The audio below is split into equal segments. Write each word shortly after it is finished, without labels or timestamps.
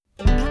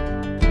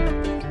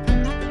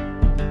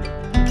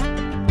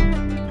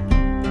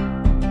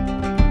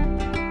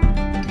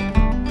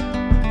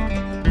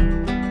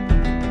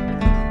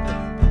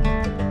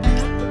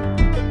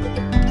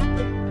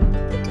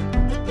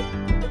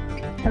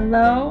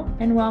Hello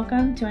and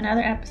welcome to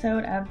another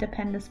episode of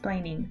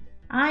Dependisplaining.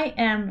 I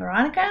am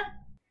Veronica.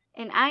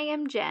 And I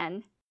am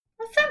Jen.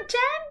 What's up, Jen?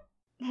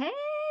 Hey,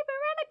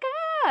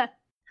 Veronica!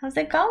 How's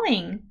it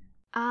going?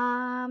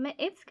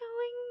 It's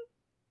going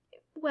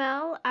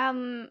well.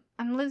 I'm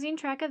losing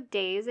track of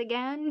days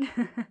again.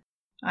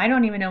 I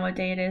don't even know what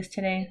day it is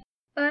today.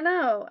 Oh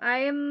no,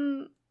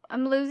 I'm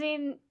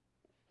losing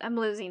it. I'm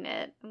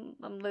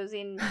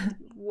losing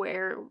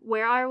where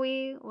are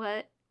we?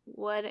 What,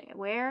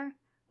 where?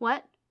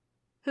 What?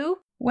 Who?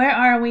 Where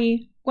are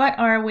we? What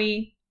are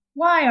we?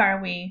 Why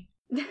are we?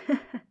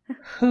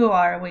 Who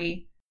are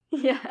we?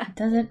 Yeah.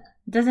 It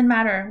doesn't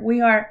matter.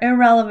 We are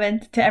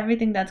irrelevant to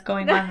everything that's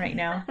going on right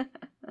now.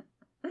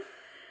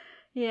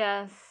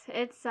 Yes,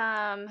 it's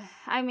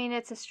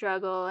it's a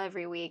struggle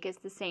every week. It's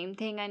the same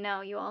thing. I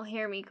know you all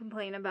hear me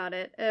complain about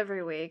it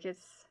every week.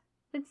 It's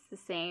the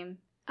same.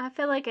 I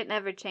feel like it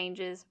never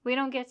changes. We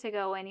don't get to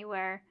go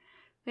anywhere.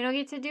 We don't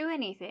get to do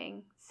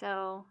anything.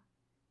 So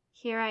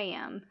here I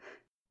am.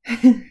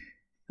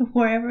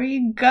 Wherever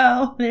you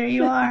go, there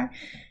you are.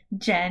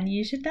 Jen,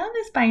 you should know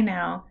this by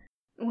now.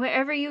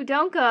 Wherever you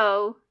don't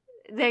go,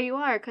 there you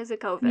are because of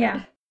COVID.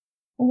 Yeah.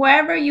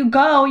 Wherever you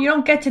go, you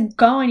don't get to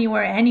go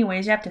anywhere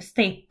anyways. You have to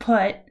stay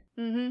put.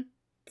 Mm-hmm.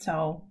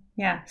 So,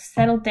 yeah,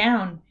 settle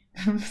down.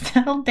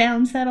 Settle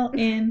down, settle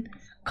in,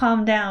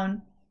 calm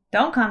down.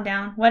 Don't calm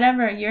down.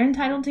 Whatever. You're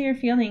entitled to your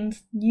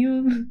feelings.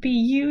 You be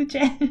you,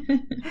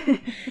 Jen.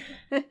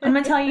 I'm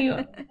going to tell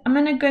you, I'm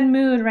in a good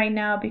mood right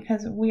now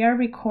because we are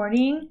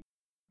recording.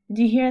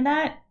 Do you hear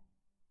that?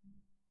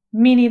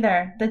 Me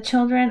neither. The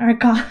children are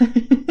gone.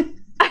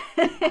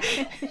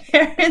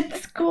 They're in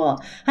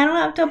school. I don't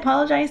have to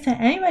apologize to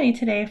anybody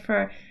today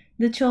for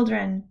the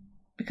children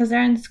because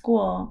they're in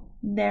school.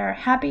 They're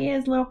happy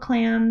as little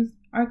clams.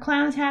 Are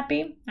clams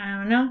happy? I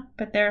don't know,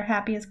 but they're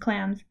happy as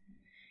clams.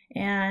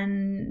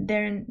 And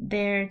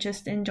they're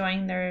just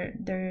enjoying their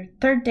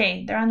third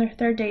day. They're on their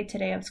third day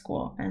today of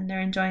school, and they're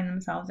enjoying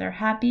themselves. They're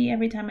happy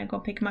every time I go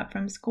pick them up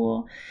from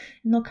school,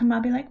 and they'll come out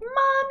and be like,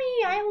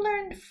 "Mommy, I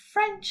learned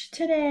French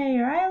today,"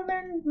 or "I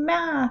learned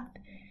math,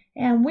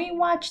 and we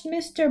watched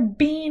Mr.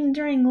 Bean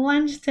during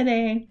lunch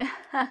today."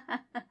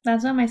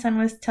 That's what my son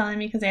was telling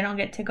me because they don't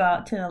get to go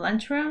out to the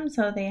lunchroom,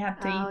 so they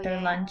have to eat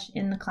their lunch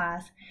in the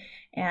class.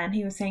 And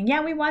he was saying,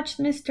 "Yeah, we watched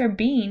Mr.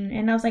 Bean."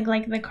 And I was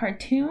like the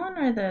cartoon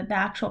or the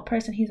actual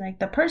person? He's like,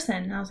 "The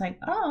person." And I was like,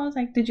 "Oh," I was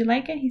like, "Did you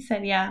like it?" He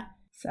said, "Yeah."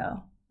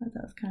 So that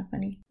was kind of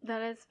funny.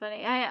 That is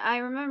funny. I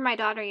remember my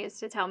daughter used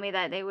to tell me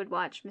that they would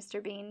watch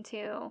Mr. Bean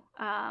too.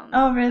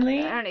 Oh, really?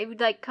 I don't know, it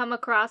would like come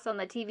across on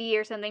the TV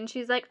or something.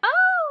 She's like,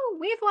 "Oh,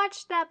 we've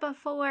watched that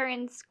before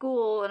in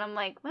school." And I'm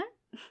like, "What?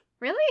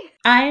 Really?"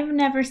 I've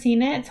never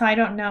seen it, so I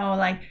don't know.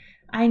 Like,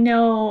 I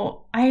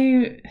know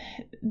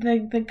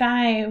the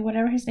guy,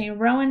 whatever his name,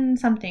 Rowan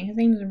something. His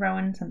name is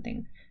Rowan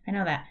something. I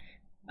know that.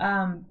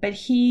 But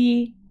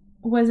he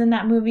was in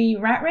that movie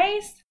Rat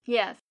Race.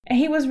 Yes.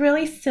 He was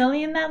really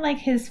silly in that. Like,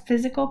 his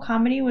physical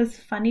comedy was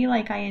funny.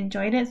 Like, I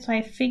enjoyed it, so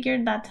I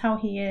figured that's how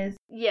he is.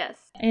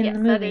 Yes. In the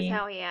movie. That is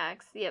how he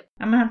acts. Yep.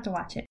 I'm gonna have to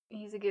watch it.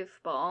 He's a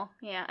goofball.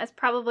 Yeah, that's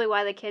probably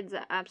why the kids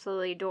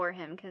absolutely adore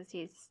him, because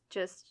he's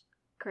just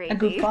crazy. A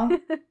goofball?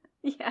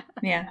 Yeah.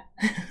 Yeah.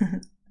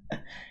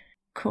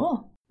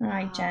 Cool. All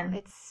right, Jen.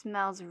 It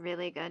smells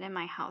really good in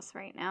my house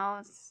right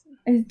now.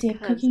 Is Dave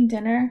cooking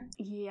dinner?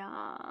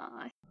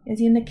 Yeah. Is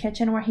he in the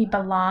kitchen where he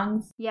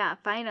belongs? Yeah,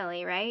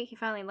 finally, right? He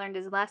finally learned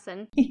his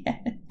lesson. Yeah.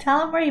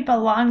 Tell him where he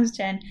belongs,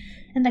 Jen.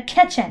 In the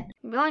kitchen.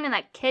 You belong in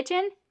that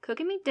kitchen,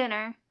 cooking me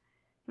dinner,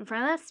 in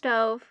front of that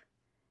stove,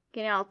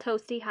 getting all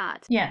toasty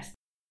hot. Yes.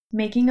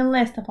 Making a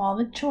list of all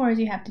the chores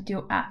you have to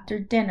do after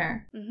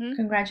dinner. Mm-hmm.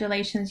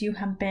 Congratulations, you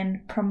have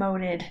been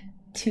promoted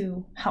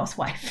to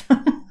housewife.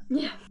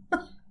 Yeah.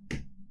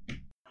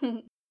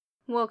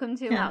 Welcome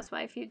to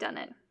housewife. You've done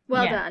it.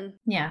 Well done.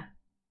 Yeah.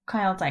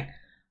 Kyle's like,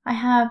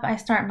 I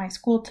start my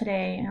school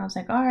today. And I was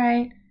like, all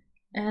right.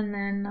 And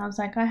then I was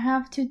like, I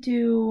have to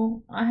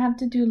do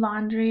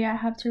laundry. I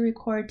have to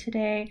record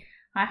today.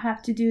 I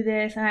have to do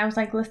this. And I was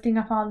like listing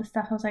off all the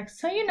stuff. I was like,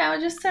 so,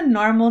 just a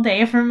normal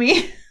day for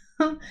me.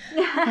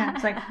 Yeah,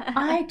 it's like,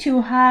 I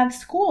too have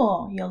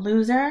school, you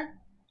loser.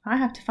 I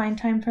have to find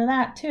time for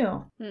that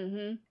too.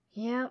 Mm-hmm.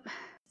 Yep.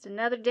 It's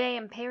another day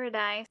in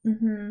paradise.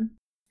 Mm-hmm.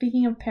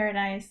 Speaking of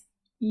paradise,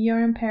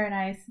 you're in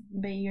paradise,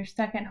 but you're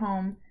stuck at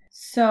home.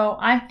 So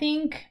I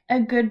think a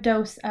good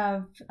dose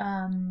of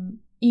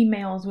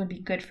emails would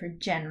be good for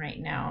Jen right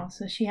now.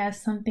 So she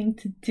has something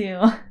to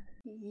do.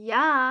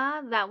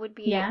 Yeah, that would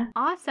be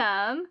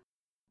awesome.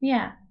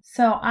 Yeah.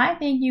 So I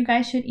think you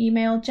guys should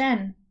email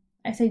Jen.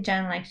 I say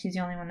Jen like she's the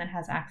only one that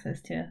has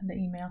access to the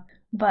email.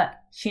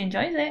 But she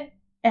enjoys it.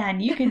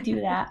 And you could do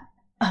that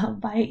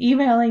by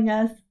emailing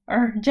us,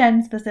 or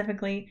Jen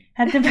specifically,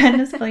 at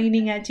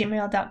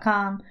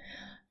dependisplaining@gmail.com.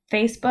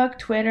 Facebook,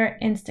 Twitter,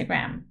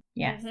 Instagram.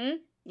 Yes. Mm-hmm.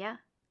 Yeah.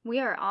 We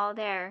are all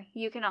there.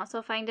 You can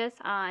also find us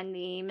on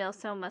the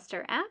Milso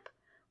Muster app,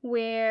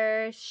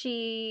 where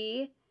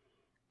she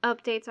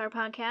updates our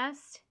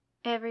podcast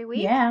every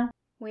week. Yeah.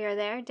 We are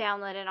there.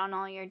 Download it on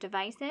all your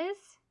devices.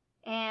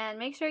 And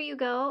make sure you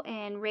go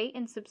and rate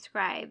and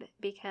subscribe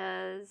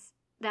because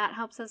that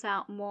helps us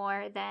out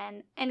more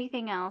than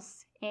anything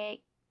else. It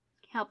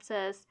helps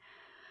us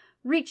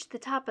reach the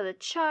top of the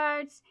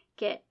charts,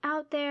 get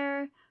out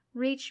there,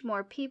 reach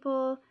more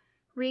people,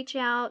 reach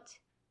out,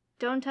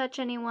 don't touch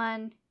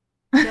anyone,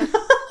 just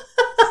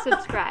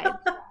subscribe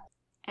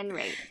and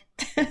rate.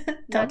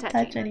 Don't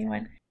touch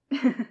anyone.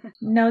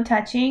 No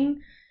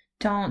touching.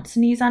 Don't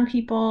sneeze on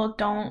people.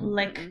 Don't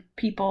lick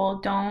people.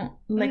 Don't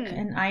lick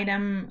an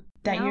item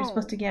that you're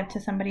supposed to give to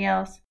somebody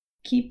else.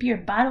 Keep your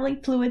bodily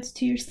fluids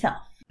to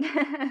yourself.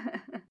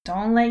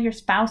 Don't let your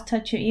spouse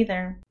touch you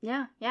either.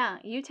 Yeah.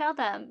 You tell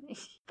them.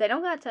 They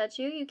don't gotta touch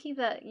you. You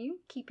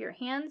keep your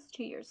hands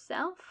to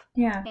yourself.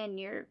 Yeah. And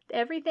your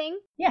everything.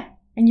 Yeah.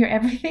 And your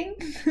everything.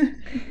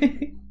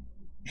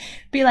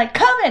 Be like,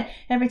 COVID!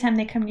 Every time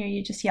they come near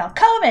you, just yell,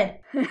 COVID!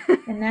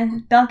 And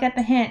then they'll get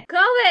the hint.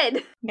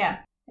 COVID! Yeah.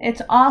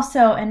 It's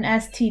also an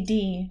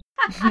STD.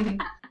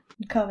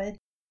 COVID.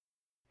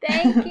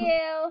 Thank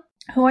you.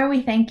 Who are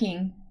we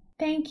thanking?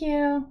 Thank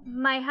you.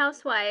 My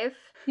housewife.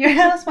 Your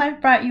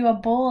housewife brought you a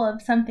bowl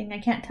of something. I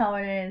can't tell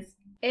what it is.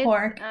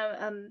 Pork.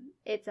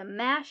 It's a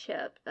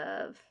mashup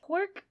of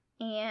pork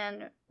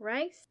and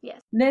rice.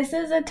 Yes. This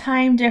is a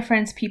time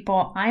difference,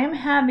 people. I'm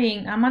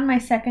on my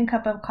second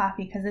cup of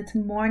coffee because it's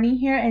morning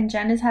here and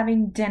Jen is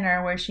having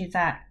dinner where she's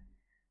at.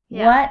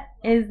 Yeah. What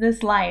is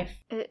this life?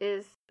 It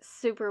is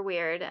super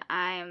weird.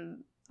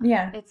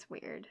 Yeah. It's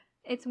weird.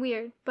 It's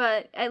weird,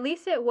 but at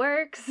least it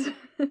works.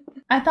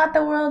 I thought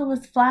the world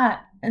was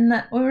flat and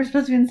that we were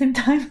supposed to be in the same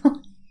time.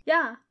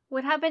 Yeah.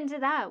 What happened to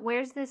that?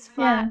 Where's this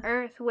flat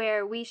Earth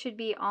where we should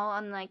be all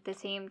on like the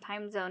same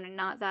time zone and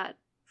not that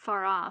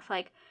far off?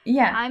 Like,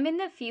 yeah, I'm in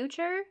the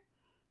future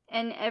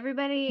and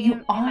everybody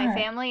in my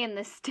family in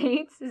the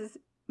States is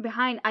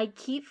behind. I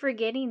keep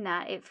forgetting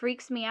that. It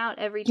freaks me out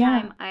every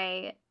time.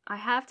 I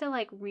have to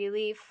like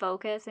really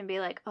focus and be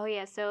like, oh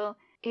yeah, so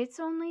it's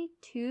only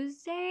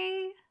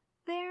Tuesday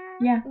there?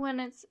 Yeah.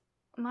 When it's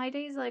my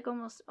day's like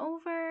almost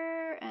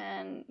over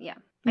and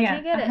I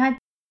can't get it.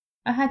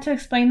 I had to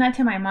explain that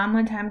to my mom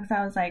one time because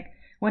I was like,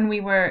 when we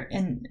were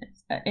in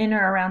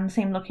or around the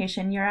same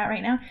location you're at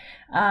right now,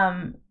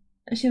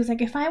 she was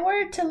like, if I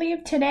were to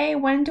leave today,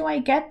 when do I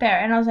get there?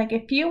 And I was like,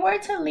 if you were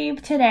to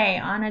leave today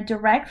on a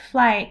direct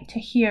flight to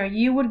here,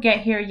 you would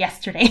get here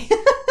yesterday.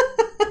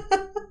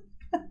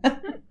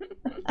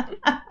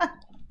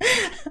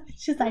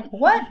 She's like,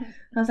 what?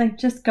 I was like,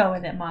 just go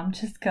with it, Mom.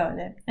 Just go with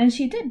it. And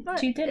she did.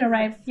 She did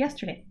arrive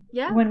yesterday.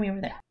 Yeah. When we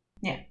were there.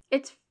 Yeah.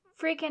 It's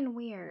freaking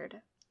weird.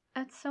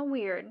 That's so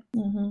weird.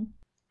 Mm-hmm.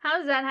 How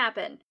does that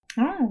happen?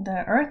 Oh,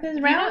 the Earth is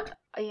round?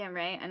 Yeah,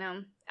 right. I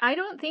know. I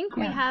don't think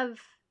we have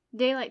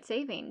daylight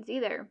savings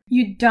either.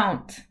 You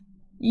don't.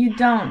 You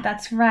don't.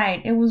 That's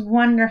right. It was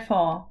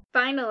wonderful.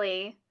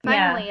 Finally.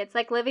 It's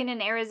like living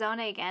in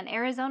Arizona again.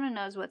 Arizona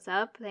knows what's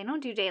up. They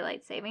don't do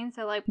daylight savings.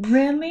 So like,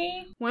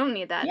 really? We don't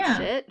need that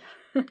shit.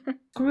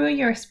 Screw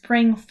your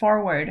spring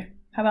forward.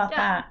 How about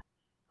that?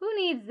 Who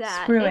needs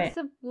that? Screw it's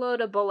a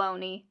load of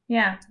baloney.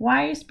 Yeah.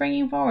 Why are you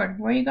springing forward?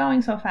 Where are you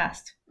going so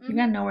fast? You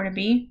got nowhere to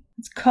be.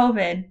 It's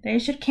COVID. They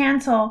should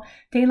cancel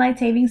daylight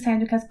savings time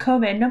because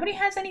COVID. Nobody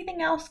has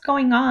anything else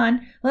going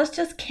on. Let's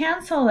just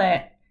cancel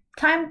it.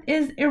 Time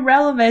is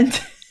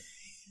irrelevant.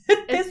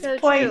 At this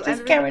point,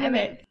 just get rid of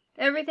it.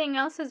 Everything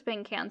else has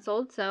been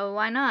canceled, so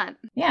why not?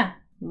 Yeah.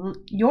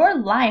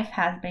 Your life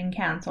has been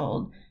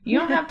canceled. You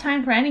don't have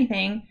time for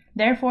anything.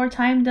 Therefore,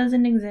 time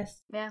doesn't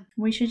exist. Yeah.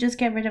 We should just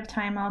get rid of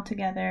time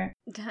altogether.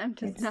 Time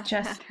does not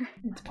matter.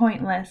 It's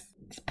pointless.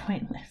 It's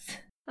pointless.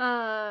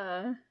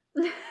 Time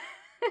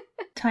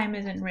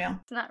isn't real.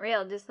 It's not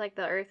real, just like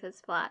the Earth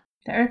is flat.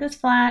 The Earth is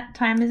flat.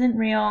 Time isn't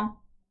real.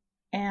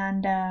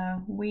 And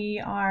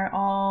we are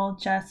all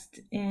just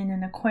in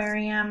an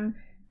aquarium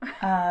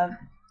of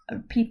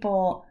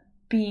people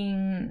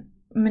being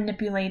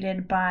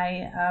manipulated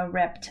by a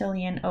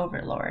reptilian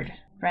overlord,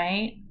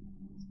 right?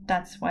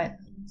 That's what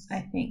I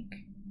think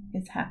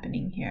is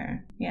happening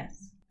here.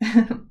 Yes.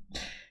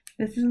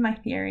 This is my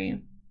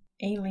theory.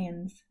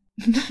 Aliens.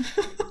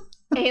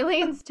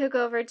 Aliens took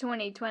over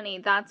 2020.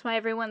 That's why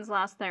everyone's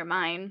lost their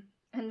mind.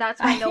 And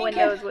that's why no one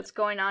knows what's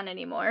going on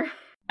anymore.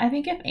 I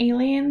think if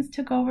aliens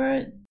took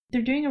over,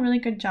 they're doing a really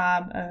good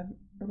job of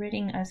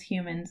ridding us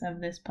humans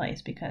of this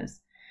place because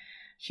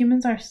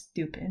humans are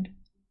stupid.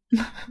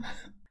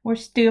 We're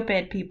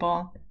stupid,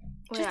 people.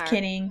 Just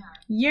kidding.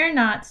 You're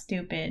not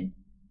stupid.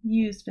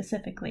 You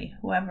specifically,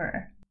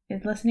 whoever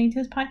is listening to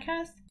this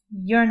podcast,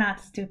 you're not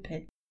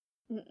stupid.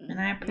 And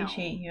I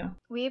appreciate you.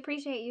 We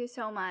appreciate you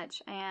so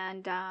much,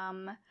 and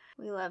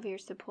we love your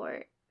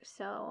support.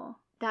 So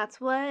that's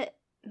what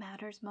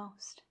matters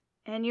most.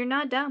 And you're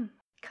not dumb,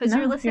 because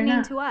you're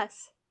listening to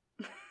us.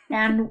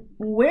 And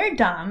we're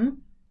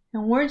dumb,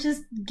 and we're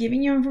just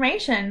giving you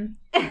information.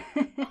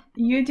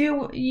 You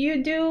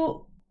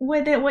do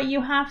with it what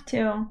you have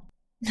to.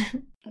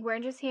 We're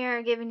just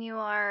here giving you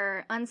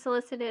our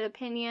unsolicited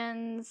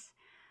opinions,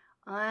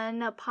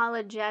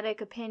 unapologetic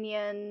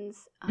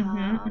opinions.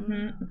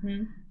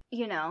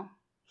 You know,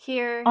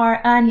 here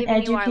our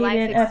giving you our life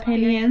uneducated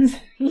opinions.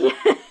 Yeah.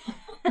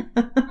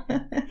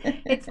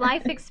 It's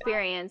life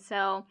experience,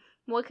 so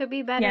what could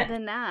be better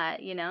than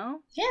that, you know?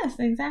 Yes,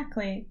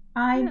 exactly.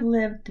 I've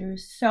lived through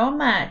so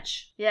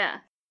much. Yeah.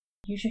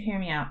 You should hear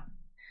me out.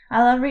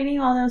 I love reading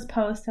all those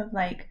posts of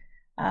like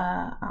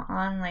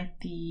on like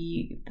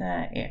the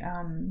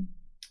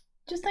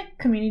just like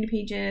community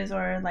pages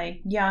or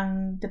like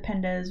young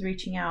dependas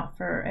reaching out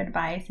for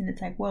advice, and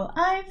it's like, well,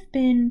 I've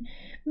been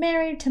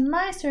married to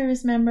my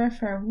service member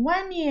for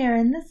 1 year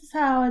and this is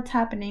how it's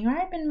happening, or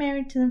I've been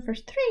married to them for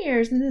 3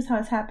 years and this is how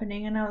it's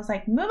happening. And I was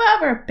like, move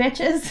over,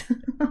 bitches.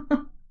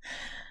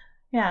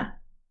 Yeah,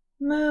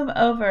 move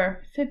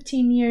over.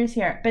 15 years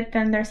here. But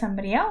then there's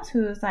somebody else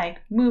who's like,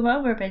 move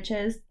over,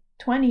 bitches.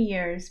 20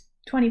 years,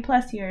 20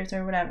 plus years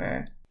or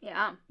whatever.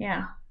 Yeah.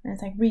 Yeah. And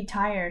it's like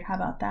retired. How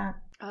about that?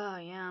 Oh,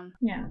 yeah.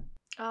 Yeah.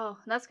 Oh,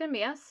 that's going to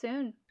be us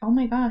soon. Oh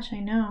my gosh,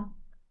 I know.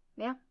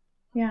 Yeah.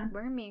 Yeah.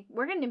 We're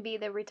going to be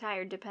the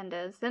retired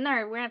dependas. Then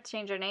we're going to have to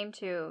change our name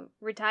to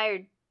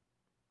tired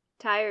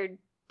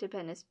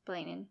dependas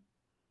planning.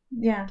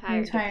 Yeah.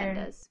 Tired retired.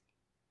 dependas.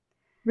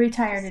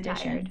 Retired Just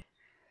edition. tired.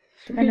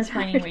 Dependas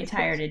planning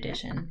retired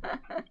edition.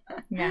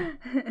 Yeah.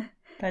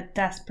 The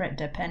desperate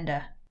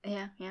dependa.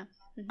 Yeah, yeah.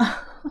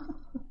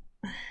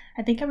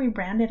 I think I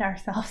rebranded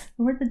ourselves.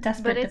 We're the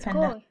desperate But it's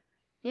dependa. cool.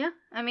 Yeah,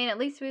 I mean, at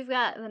least we've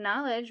got the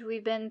knowledge.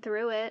 We've been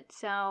through it,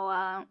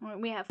 so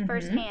we have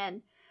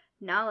firsthand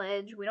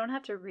knowledge. We don't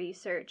have to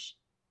research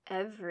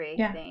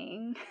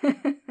everything.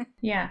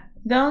 Yeah.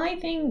 The only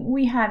thing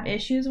we have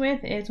issues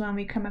with is when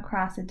we come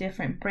across a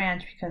different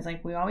branch, because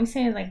like we always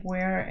say, like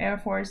we're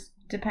Air Force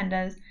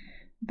dependas,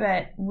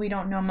 but we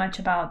don't know much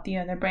about the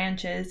other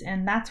branches,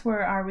 and that's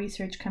where our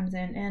research comes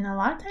in. And a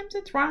lot of times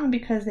it's wrong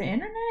because the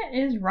internet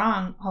is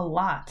wrong a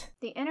lot.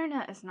 The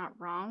internet is not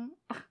wrong.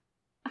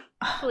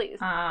 Please.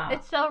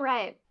 It's so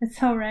right. It's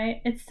so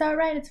right. It's so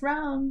right. It's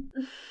wrong.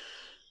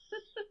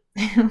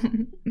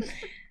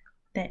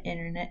 The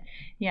internet.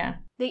 Yeah.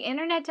 The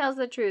internet tells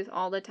the truth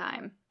all the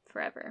time.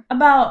 Forever.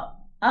 About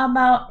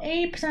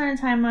 80% of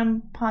the time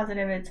I'm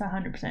positive it's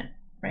 100%.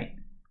 Right?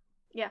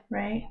 Yeah.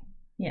 Right?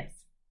 Yes.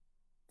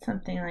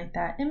 Something like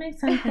that. It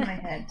makes sense in my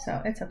head,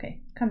 so it's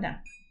okay. Calm down.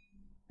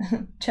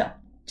 Chill.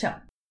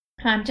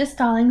 I'm just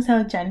stalling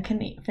so Jen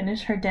can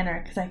finish her dinner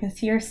because I can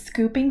see her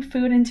scooping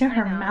food into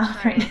her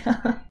mouth right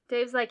now.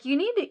 Dave's like, you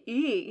need to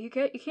eat. You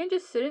can't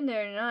just sit in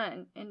there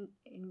and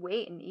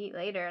wait and eat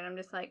later. And I'm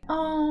just like,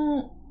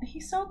 oh,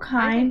 he's so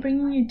kind,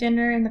 bringing you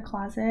dinner in the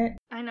closet.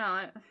 I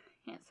know.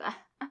 Yes,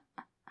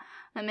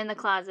 I'm in the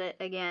closet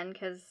again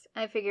because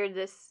I figured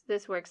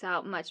this works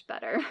out much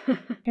better.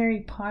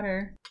 Harry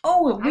Potter.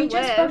 Oh, we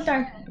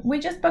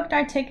just booked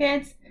our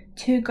tickets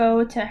to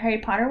go to Harry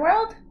Potter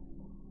World.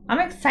 I'm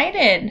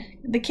excited.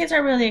 The kids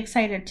are really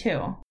excited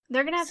too.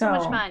 They're gonna have so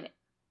much fun.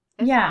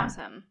 It's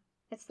awesome.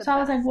 It's the best. I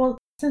was like, well,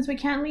 since we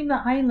can't leave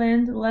the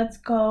island, let's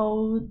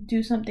go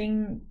do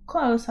something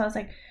close. So I was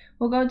like,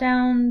 we'll go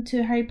down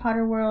to Harry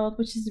Potter World,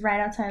 which is right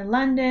outside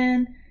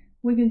London.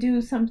 We can do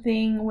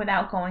something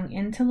without going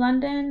into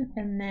London,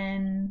 and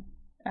then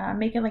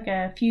make it like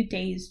a few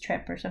days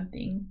trip or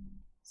something.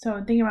 So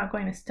I'm thinking about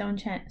going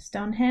to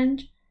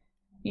Stonehenge,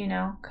 you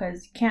know,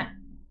 because you can't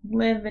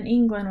live in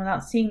England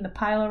without seeing the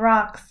pile of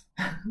rocks.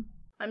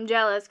 I'm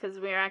jealous because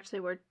we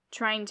were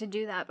trying to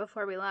do that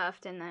before we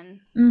left, and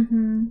then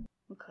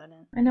we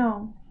couldn't. I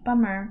know,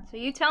 bummer. So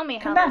you tell me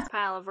how this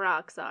pile of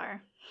rocks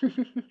are.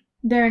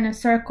 They're in a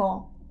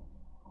circle,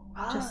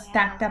 just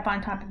stacked up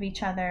on top of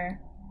each other.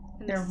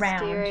 They're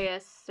round.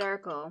 Mysterious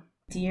circle.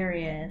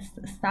 Mysterious.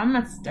 So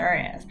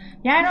mysterious.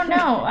 Yeah, I don't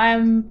know.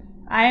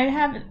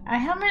 I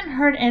haven't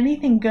heard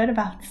anything good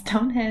about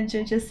Stonehenge.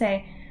 I just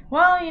say,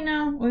 well, you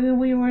know,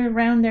 we were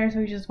around there, so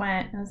we just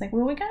went. And I was like,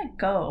 well, we gotta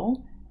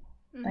go.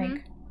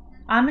 Like,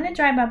 I'm gonna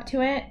drive up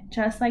to it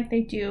just like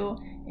they do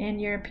in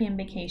European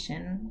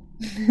Vacation.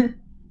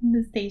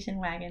 The station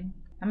wagon.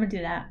 I'm gonna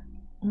do that.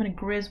 I'm gonna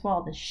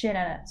Griswold the shit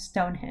out of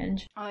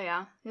Stonehenge. Oh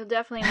yeah, you'll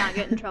definitely not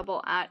get in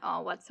trouble at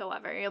all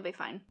whatsoever. You'll be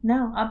fine.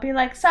 No, I'll be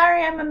like,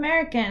 sorry, I'm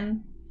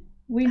American.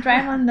 We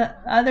drive on the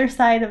other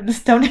side of the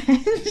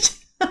Stonehenge.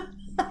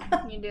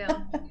 You do.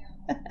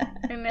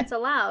 I mean, it's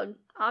allowed,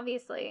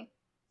 obviously.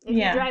 If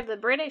you drive the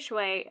British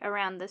way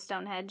around the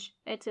Stonehenge,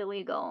 it's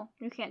illegal.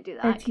 You can't do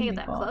that. It's can't illegal,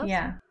 get that close.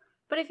 Yeah.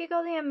 But if you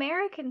go the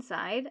American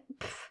side,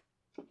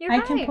 you're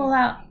I fine.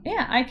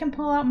 I can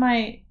pull out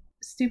my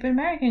stupid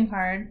American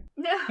card.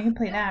 No. I can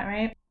play that,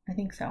 right? I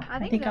think so. I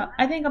think so.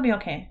 I think I'll be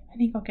okay. I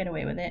think I'll get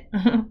away with it.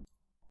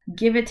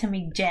 Give it to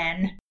me,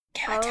 Jen.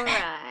 Give it to me.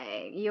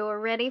 Alright, you're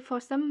ready for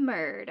some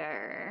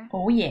murder.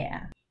 Oh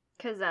yeah.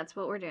 Because that's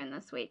what we're doing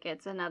this week.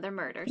 It's another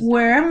murder story.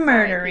 We're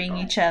murdering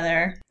each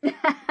other.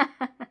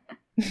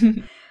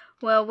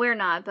 Well, we're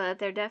not, but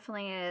there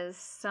definitely is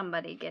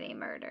somebody getting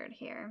murdered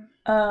here.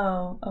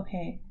 Oh,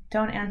 okay.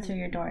 Don't answer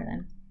your door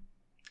then.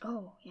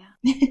 Oh,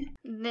 yeah.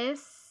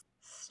 This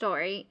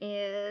story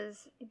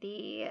is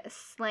the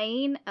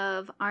slaying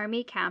of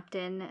Army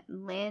Captain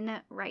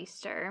Lynn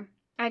Reister.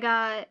 I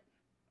got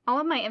all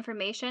of my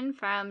information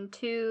from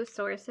 2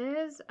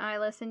 sources. I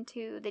listened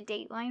to the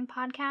Dateline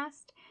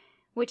podcast,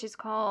 which is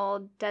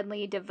called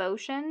Deadly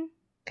Devotion.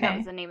 Okay. That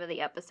was the name of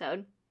the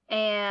episode.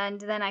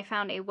 And then I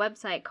found a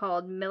website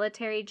called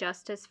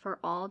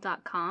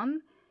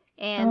militaryjusticeforall.com.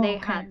 And they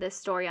had this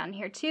story on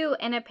here too.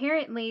 And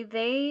apparently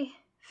they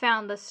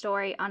found the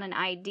story on an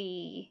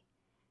ID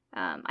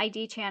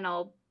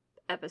channel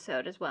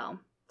episode as well.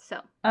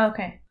 So.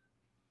 Okay.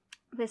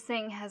 This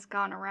thing has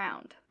gone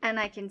around. And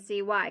I can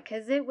see why.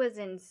 Because it was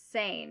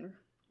insane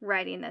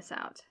writing this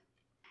out.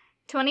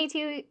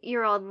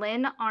 22-year-old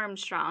Lynn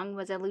Armstrong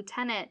was a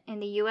lieutenant in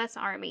the U.S.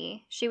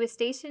 Army. She was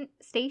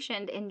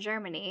stationed in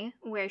Germany,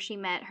 where she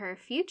met her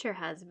future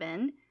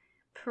husband,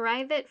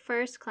 Private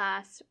First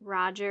Class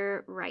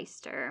Roger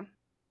Reister.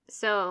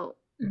 So,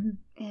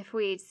 if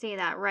we see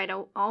that right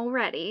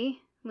already,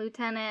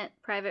 Lieutenant,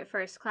 Private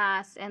First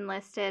Class,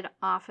 enlisted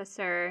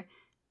officer,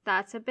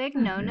 that's a big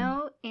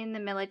no-no in the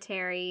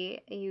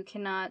military. You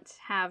cannot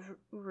have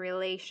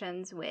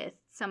relations with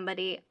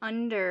somebody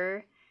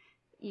under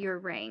your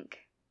rank.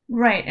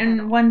 Right,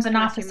 and one's an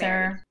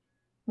officer,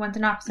 one's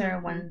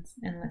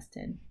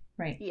enlisted.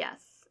 Right.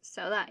 Yes,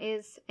 so that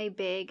is a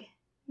big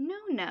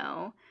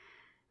no-no.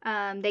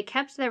 They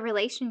kept their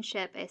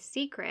relationship a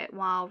secret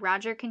while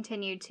Roger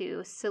continued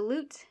to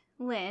salute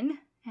Lynn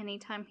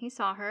anytime he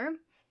saw her,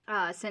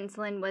 since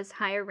Lynn was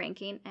higher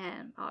ranking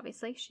and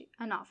obviously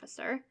an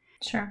officer.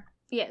 Sure.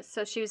 Yes,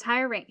 so she was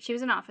higher rank. She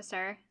was an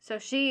officer, so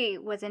she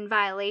was in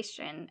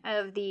violation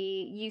of the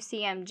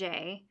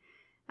UCMJ,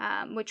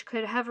 which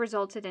could have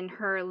resulted in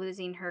her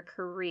losing her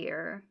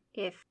career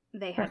if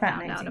they had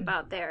found out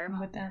about their...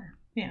 With that,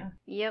 yeah.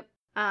 Yep.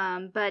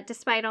 But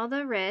despite all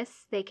the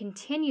risks, they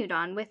continued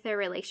on with their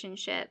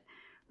relationship.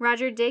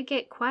 Roger did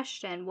get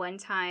questioned one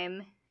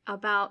time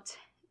about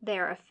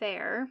their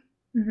affair,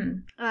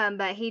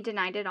 but he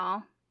denied it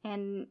all,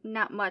 and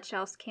not much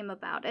else came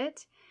about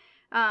it.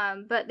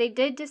 But they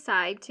did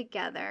decide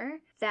together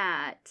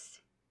that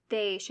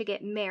they should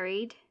get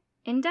married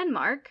in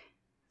Denmark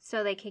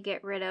so they could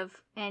get rid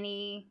of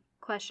any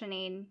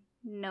questioning,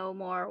 no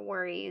more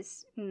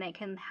worries, and they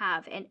can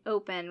have an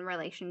open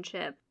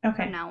relationship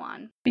from now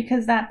on.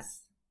 Because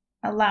that's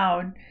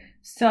allowed.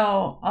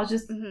 So I'll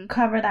just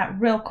cover that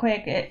real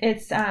quick.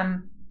 It's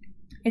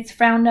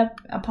frowned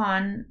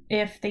upon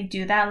if they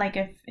do that, like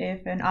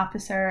if an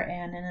officer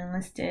and an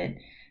enlisted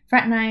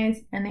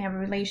fraternize and they have a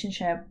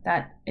relationship,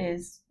 that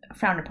is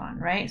frowned upon,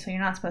 right? So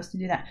you're not supposed to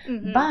do that.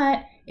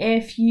 But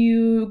if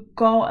you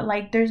go,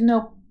 like, there's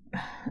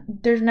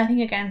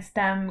nothing against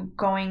them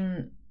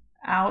going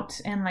out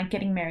and like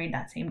getting married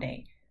that same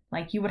day.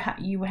 Like you would have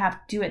to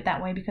do it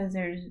that way, because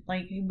there's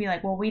like, you'd be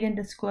like, well, we didn't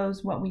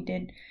disclose what we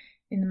did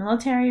in the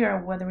military or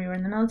whether we were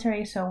in the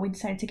military, so we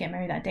decided to get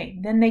married that day.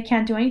 Then they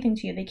can't do anything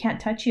to you. They can't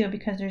touch you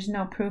because there's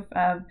no proof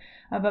of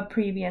a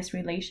previous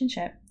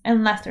relationship,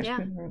 unless there's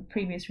proof of a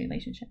previous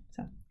relationship.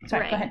 So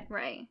sorry, go ahead.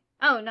 Right.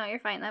 Oh no, you're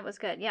fine. That was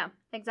good. Yeah,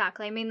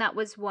 exactly. I mean, that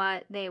was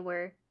why they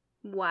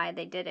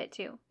did it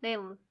too. They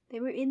were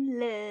in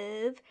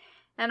love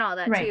and all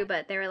that too,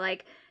 but they were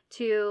like,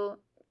 to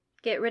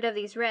get rid of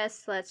these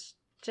risks, let's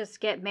just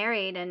get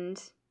married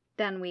and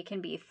then we can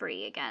be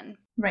free again.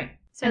 Right.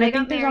 So and I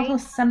think there's also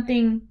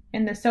something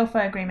in the SOFA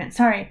agreement.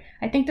 Sorry.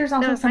 I think there's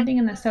also something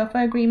in the SOFA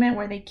agreement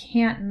where they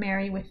can't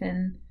marry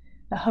within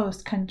the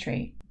host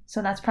country.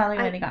 So that's probably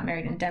why they got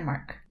married in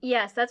Denmark.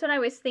 Yes, that's what I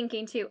was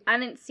thinking too. I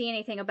didn't see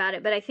anything about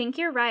it, but I think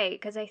you're right,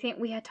 because I think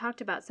we had talked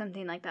about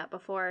something like that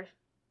before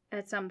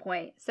at some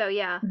point. So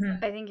yeah,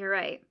 I think you're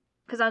right.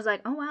 Because I was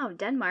like, oh wow,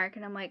 Denmark.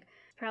 And I'm like,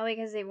 probably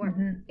because they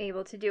weren't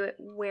able to do it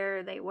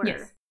where they were.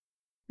 Yes.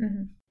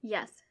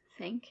 Yes,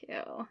 thank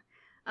you.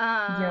 You're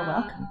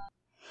welcome.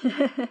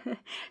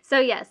 So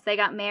yes, they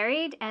got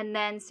married, and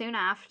then soon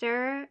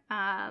after,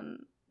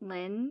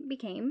 Lynn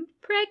became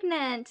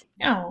pregnant.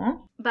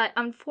 Oh. But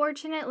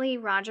unfortunately,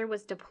 Roger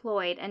was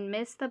deployed and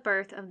missed the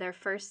birth of their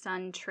first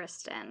son,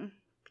 Tristan,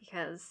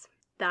 because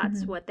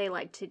that's what they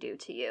like to do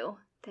to you.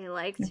 They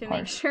like to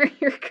make sure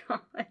you're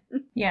gone.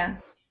 Yeah.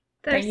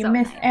 That you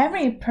miss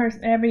every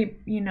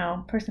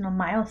personal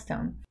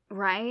milestone.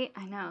 Right?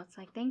 I know. It's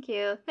like, thank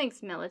you.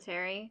 Thanks,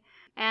 military.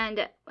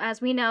 And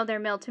as we know, they're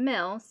mill to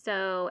mill.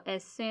 So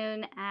as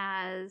soon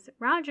as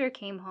Roger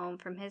came home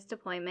from his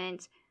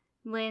deployment,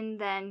 Lynn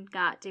then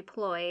got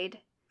deployed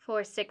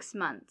for 6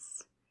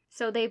 months.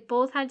 So they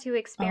both had to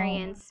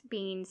experience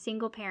being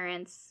single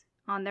parents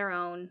on their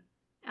own,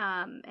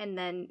 and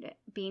then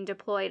being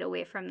deployed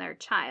away from their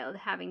child,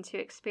 having to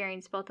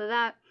experience both of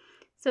that.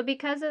 So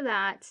because of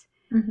that,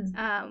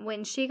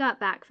 when she got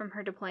back from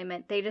her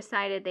deployment, they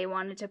decided they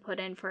wanted to put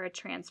in for a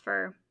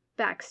transfer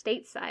back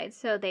stateside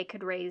so they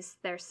could raise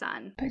their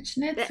son. But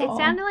it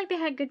sounded like they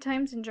had good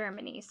times in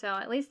Germany, so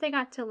at least they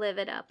got to live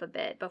it up a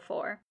bit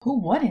before. Who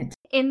wouldn't?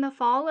 In the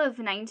fall of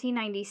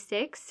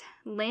 1996,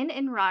 Lynn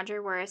and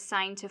Roger were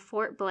assigned to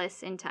Fort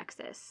Bliss in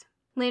Texas.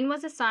 Lynn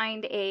was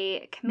assigned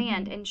a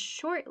command and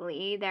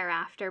shortly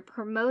thereafter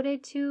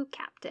promoted to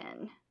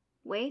captain.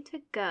 Way to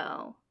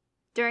go.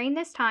 During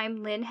this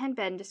time, Lynn had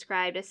been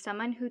described as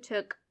someone who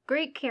took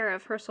great care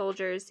of her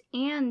soldiers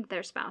and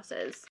their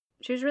spouses.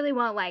 She was really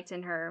well liked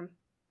in her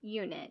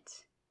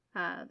unit.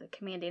 The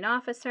commanding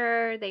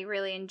officer, they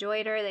really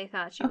enjoyed her. They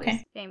thought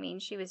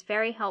she was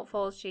very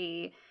helpful.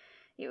 She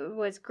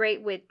was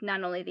great with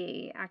not only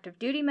the active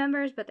duty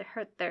members, but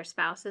their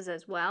spouses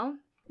as well.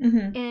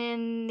 Mm-hmm.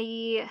 In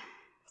the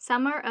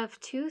summer of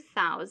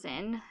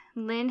 2000,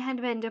 Lynn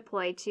had been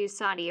deployed to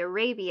Saudi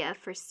Arabia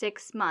for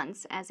 6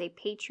 months as a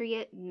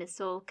Patriot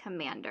missile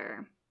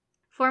commander.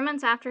 4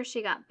 months after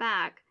she got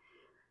back,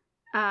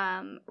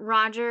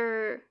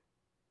 Roger...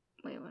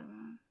 Wait, what?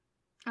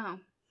 Oh,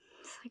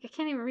 it's like I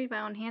can't even read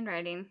my own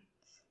handwriting.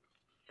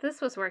 This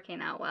was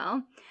working out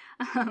well.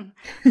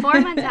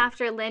 4 months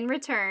after Lynn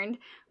returned,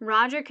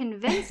 Roger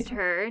convinced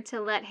her to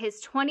let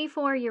his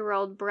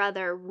 24-year-old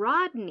brother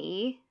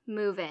Rodney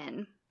move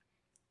in.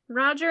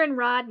 Roger and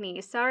Rodney.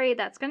 Sorry,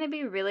 that's going to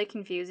be really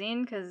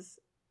confusing because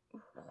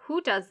who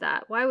does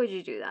that? Why would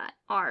you do that?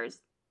 Ours.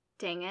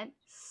 Dang it.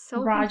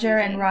 So Roger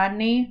confusing. and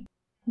Rodney.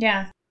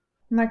 Yeah.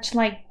 Much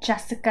like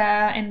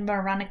Jessica and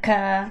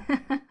Veronica.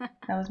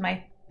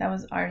 That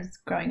was ours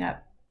growing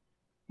up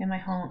in my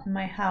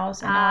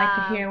house, and all I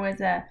could hear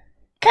was a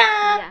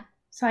 "Ka!" Yeah.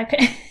 So I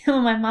could,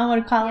 when my mom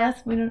would call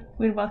us,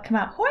 we'd both come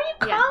out. Who are you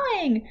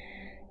calling?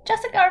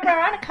 Jessica or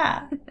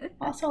Veronica?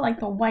 Also, like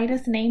the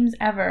whitest names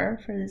ever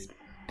for these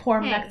poor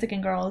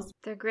Mexican girls.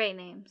 They're great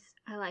names.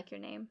 I like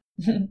your name.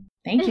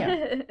 Thank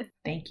you.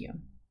 Thank you.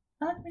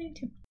 I like my name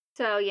too.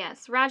 So,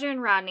 yes, Roger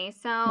and Rodney.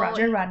 So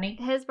Roger and Rodney.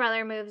 His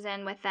brother moves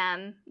in with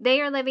them. They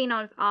are living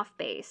off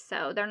base,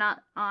 so they're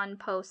not on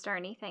post or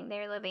anything.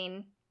 They're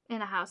living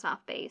in a house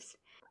off base.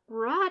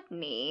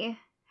 Rodney,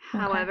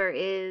 however,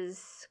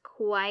 is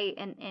quite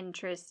an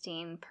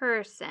interesting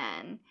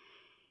person.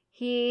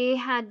 He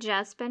had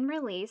just been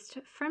released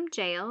from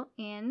jail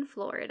in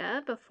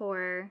Florida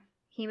before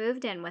he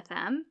moved in with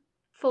them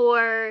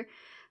for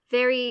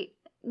very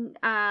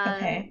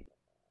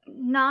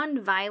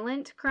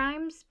non-violent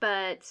crimes,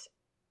 but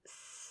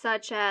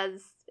such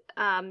as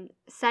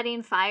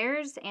setting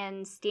fires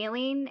and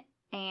stealing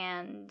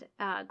and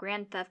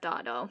Grand Theft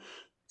Auto.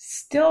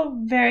 Still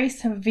very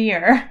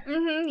severe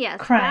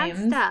Yes, crimes.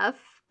 bad stuff,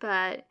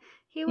 but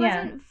he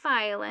wasn't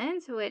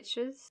violent, which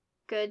is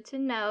good to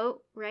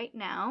note right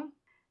now.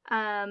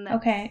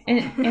 Okay,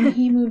 and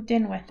he moved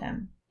in with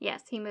them.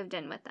 Yes, he moved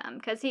in with them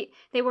because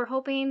they were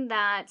hoping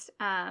that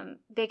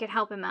they could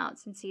help him out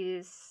since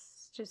he's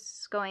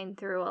just going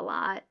through a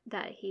lot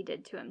that he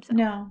did to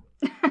himself.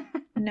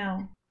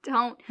 No.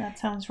 Don't. That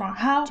sounds wrong.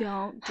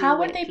 How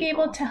would they be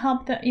able to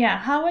help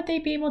how would they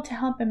be able to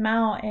help him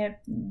out if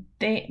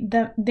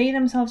they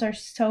themselves are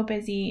so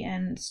busy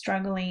and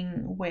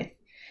struggling with,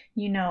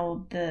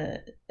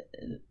 the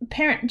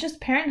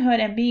parenthood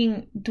and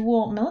being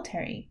dual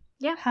military?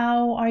 Yeah.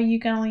 How are you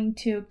going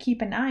to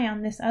keep an eye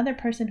on this other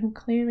person who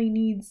clearly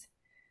needs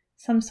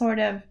some sort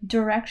of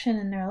direction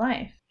in their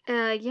life?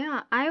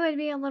 Yeah, I would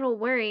be a little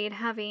worried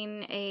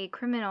having a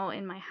criminal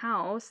in my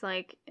house.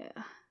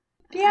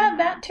 Yeah,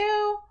 that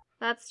too.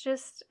 That's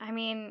just,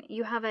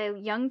 you have a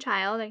young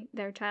child.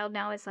 Their child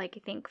now is I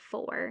think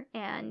 4,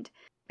 and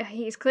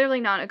he's clearly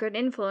not a good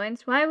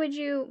influence. Why,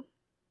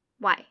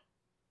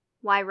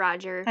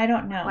 Roger? I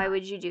don't know. Why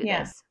would you do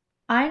this?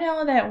 I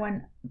know that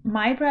when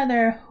my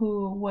brother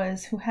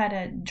who had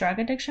a drug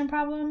addiction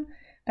problem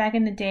back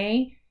in the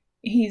day,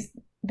 he's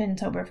been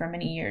sober for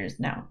many years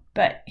now,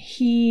 but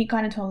he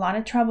got into a lot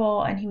of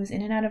trouble and he was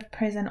in and out of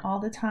prison all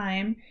the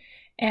time,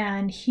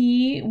 and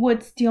he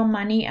would steal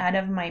money out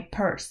of my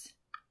purse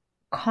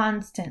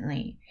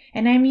constantly.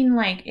 And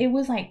it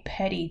was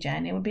petty,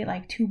 Jen. It would be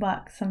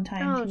 $2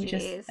 sometimes. Oh, he would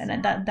geez.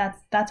 and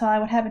that's all I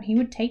would have, and he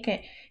would take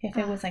it. If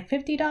it was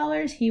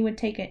 $50, he would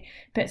take it.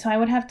 But so I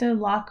would have to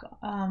lock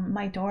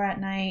my door at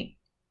night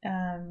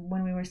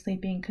when we were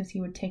sleeping, because he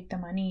would take the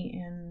money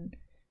and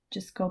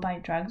just go buy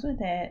drugs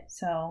with it.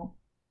 So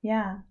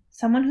yeah,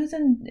 someone who's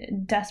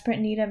in desperate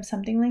need of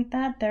something like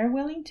that, they're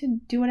willing to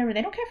do whatever.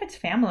 They don't care if it's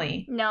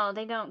family. No,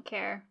 they don't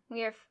care.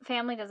 Your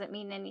family doesn't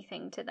mean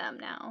anything to them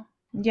now.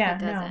 Yeah, it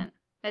doesn't. No.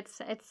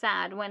 It's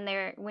sad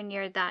when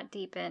you're that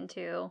deep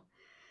into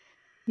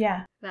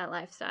that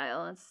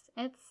lifestyle.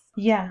 It's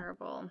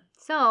terrible.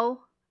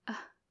 So,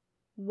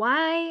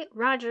 why,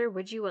 Roger,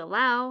 would you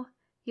allow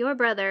your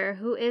brother,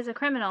 who is a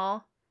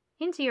criminal,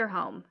 into your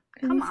home?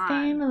 Come on,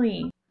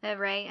 family.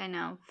 Right? I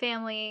know.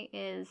 Family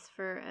is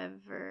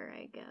forever,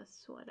 I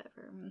guess.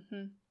 Whatever.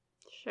 Mm-hmm.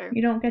 Sure.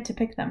 You don't get to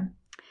pick them.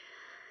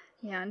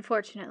 Yeah,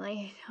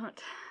 unfortunately, you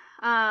don't.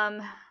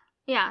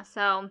 Yeah,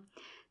 so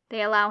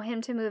they allow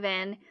him to move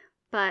in,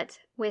 but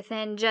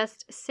within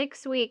just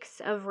 6 weeks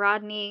of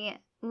Rodney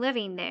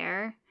living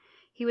there,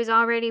 he was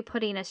already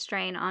putting a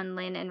strain on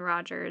Lynn and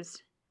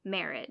Roger's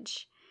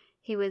marriage.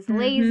 He was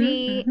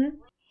lazy. Mm-hmm.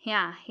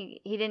 Yeah,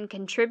 he didn't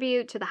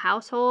contribute to the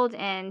household,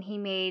 and he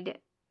made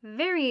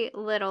very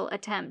little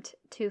attempt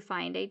to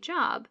find a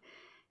job.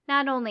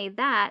 Not only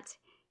that,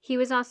 he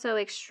was also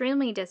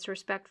extremely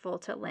disrespectful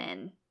to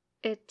Lynn.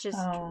 It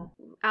just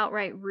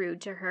outright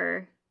rude to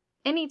her.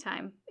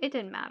 Anytime. It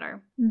didn't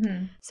matter.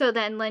 Mm-hmm. So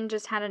then Lynn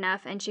just had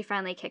enough and she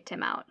finally kicked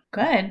him out.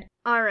 Good.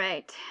 All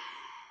right.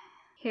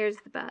 Here's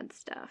the bad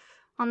stuff.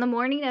 On the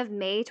morning of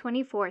May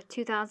 24th,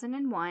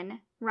 2001,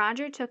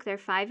 Roger took their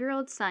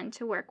 5-year-old son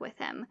to work with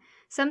him.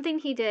 Something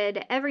he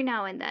did every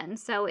now and then,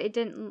 so it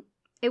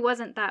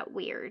wasn't that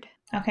weird.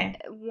 Okay.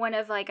 One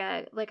of like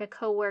a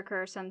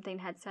coworker or something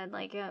had said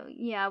like, oh,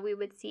 yeah, we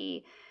would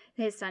see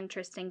his son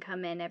Tristan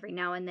come in every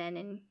now and then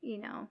and,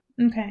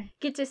 Okay.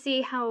 get to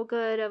see how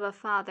good of a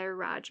father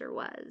Roger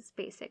was,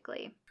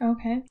 basically.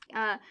 Okay.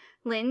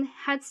 Lynn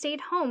had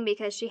stayed home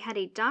because she had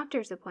a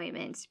doctor's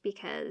appointment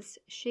because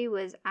she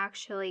was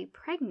actually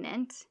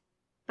pregnant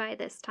by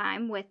this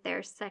time with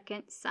their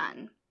second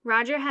son.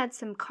 Roger had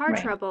some car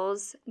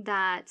troubles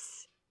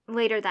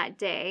later that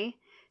day,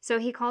 so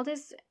he called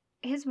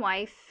his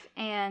wife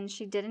and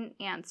she didn't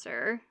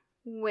answer,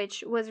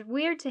 which was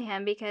weird to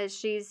him because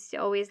she's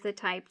always the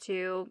type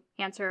to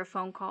answer a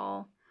phone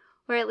call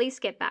or at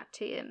least get back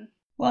to him.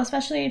 Well,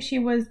 especially if she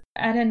was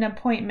at an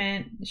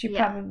appointment, she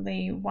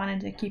probably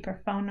wanted to keep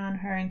her phone on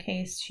her in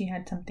case she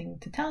had something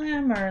to tell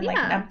him or like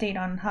an update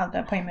on how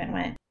the appointment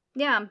went.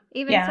 Yeah,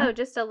 so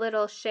just a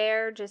little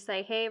share, just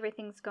say, hey,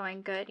 everything's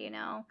going good,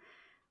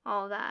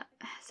 all that.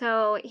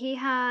 So he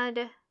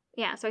had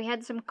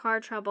some car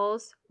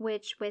troubles,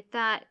 which with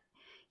that,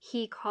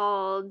 he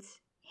called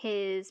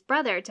his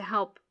brother to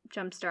help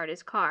jumpstart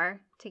his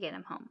car to get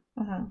him home.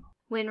 Uh-huh.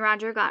 When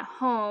Roger got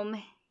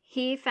home,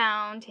 he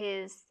found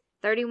his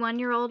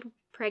 31-year-old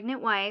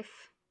pregnant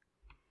wife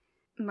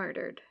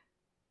murdered.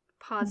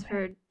 Pause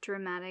for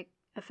dramatic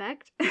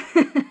effect.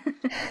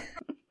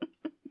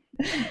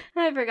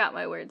 I forgot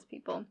my words,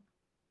 people.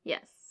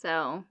 Yes,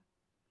 so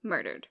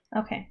murdered.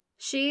 Okay.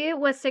 She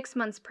was 6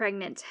 months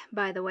pregnant,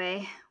 by the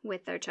way,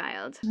 with their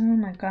child. Oh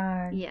my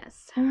God.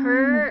 Yes.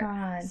 My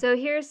God. So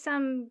here's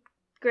some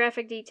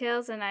graphic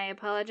details, and I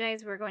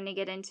apologize. We're going to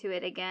get into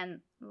it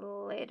again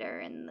later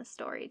in the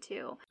story,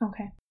 too.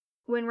 Okay.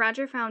 When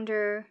Roger found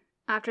her,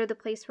 after the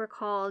police were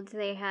called,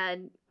 they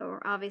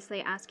were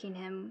obviously asking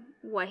him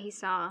what he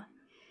saw.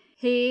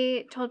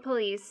 He told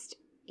police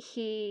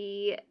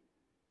he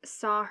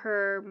saw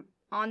her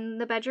on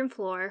the bedroom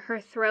floor. Her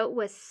throat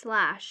was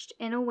slashed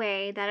in a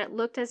way that it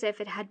looked as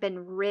if it had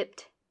been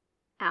ripped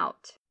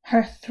out.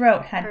 Her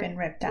throat had been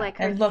ripped out.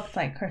 It looked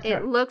like her throat.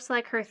 It looks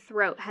like her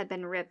throat had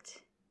been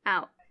ripped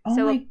out. Oh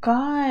my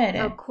God.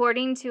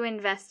 According to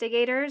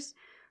investigators,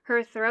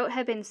 her throat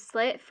had been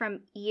slit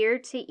from ear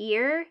to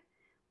ear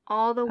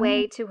all the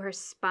way to her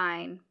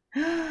spine.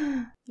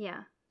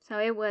 Yeah. So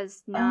it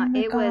was not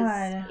it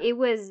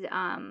was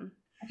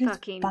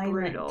fucking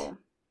brutal.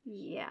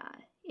 Yeah.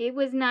 It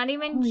was not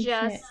even Holy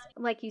just shit.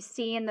 like you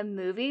see in the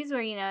movies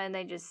where, and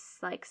they just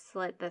like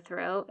slit the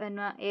throat, and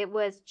it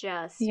was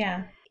just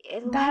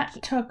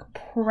that took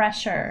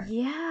pressure.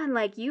 Yeah,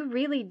 like you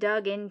really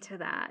dug into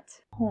that.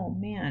 Oh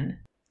man.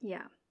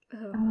 Yeah.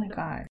 Oh my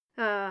God.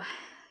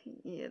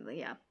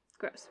 Yeah.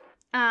 Gross.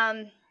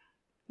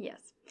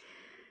 Yes.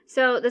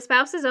 So the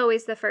spouse is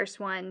always the first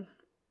one,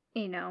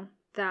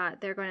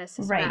 that they're going to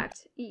suspect. Right.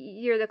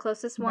 You're the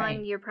closest one.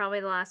 Right. You're probably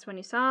the last one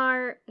you saw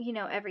her,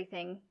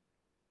 everything.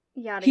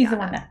 Yada, He's yada. the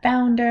one that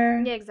found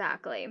her. Yeah,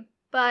 exactly.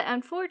 But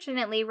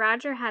unfortunately,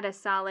 Roger had a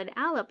solid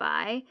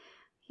alibi.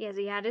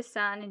 He had his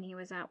son and he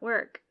was at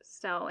work.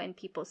 So, and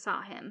people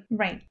saw him.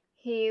 Right.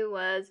 He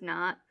was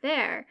not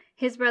there.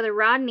 His brother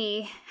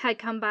Rodney had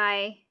come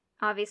by,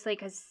 obviously,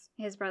 because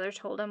his brother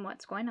told him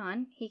what's going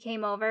on. He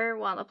came over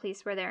while the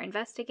police were there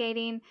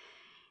investigating,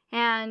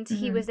 and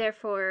he was there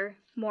for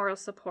moral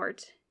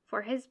support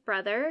for his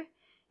brother,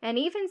 and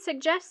even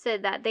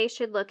suggested that they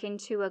should look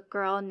into a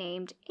girl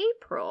named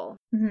April.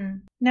 Mm-hmm.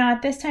 Now,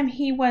 at this time,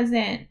 he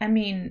wasn't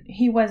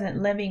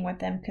living with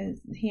them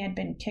because he had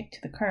been kicked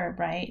to the curb,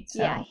 right?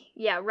 So.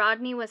 Yeah,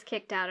 Rodney was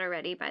kicked out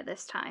already by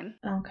this time.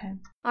 Okay.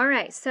 All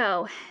right,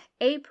 so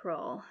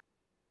April.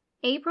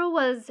 April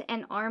was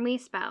an Army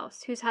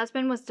spouse whose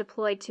husband was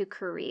deployed to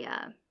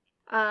Korea.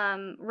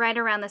 Right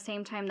around the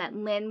same time that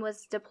Lynn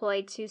was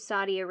deployed to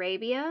Saudi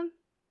Arabia.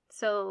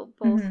 So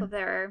both of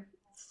their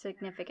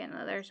significant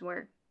others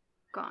were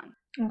gone.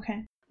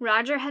 Okay.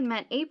 Roger had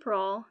met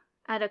April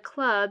at a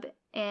club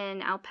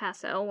in El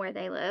Paso where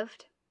they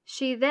lived.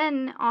 She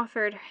then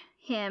offered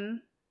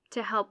him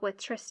to help with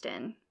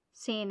Tristan,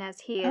 seeing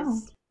as he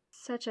is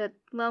such a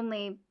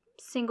lonely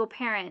single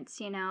parent,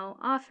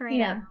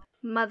 offering up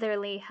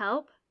motherly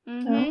help.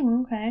 Mm-hmm.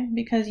 Oh, okay.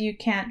 Because you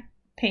can't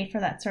pay for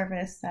that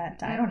service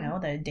at, I don't know,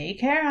 the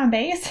daycare on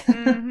base?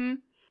 Mm-hmm.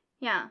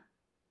 Yeah.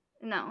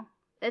 No.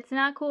 It's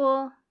not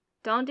cool.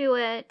 Don't do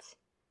it.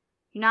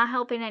 You're not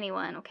helping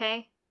anyone,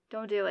 okay?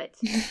 Don't do it.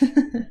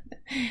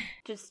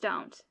 Just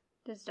don't.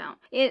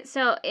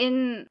 So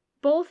in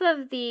both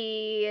of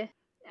the...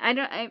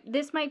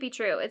 this might be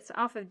true. It's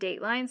off of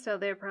Dateline, so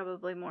they're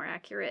probably more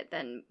accurate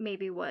than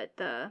maybe what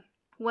the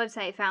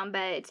website found,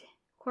 but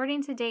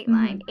according to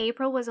Dateline,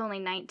 April was only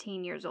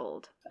 19 years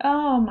old.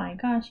 Oh my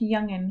gosh,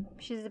 youngin'.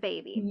 She's a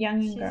baby.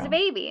 Youngin' girl. She's a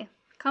baby.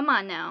 Come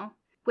on now.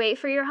 Wait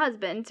for your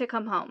husband to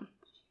come home.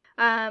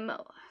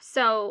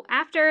 So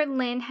after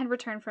Lynn had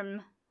returned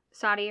from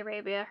Saudi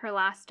Arabia, her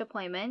last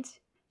deployment,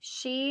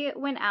 she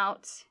went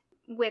out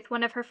with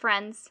one of her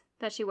friends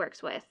that she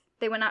works with.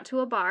 They went out to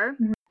a bar,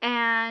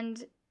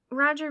 and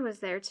Roger was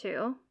there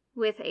too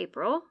with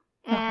April.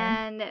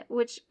 And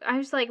which I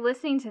was like,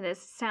 listening to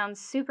this sounds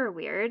super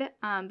weird.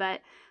 But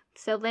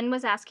so Lynn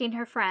was asking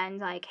her friend,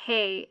 like,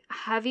 hey,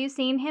 have you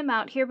seen him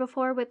out here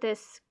before with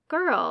this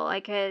girl?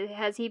 Like,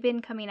 has he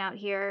been coming out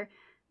here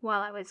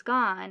while I was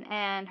gone?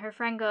 And her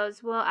friend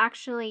goes, well,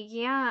 actually,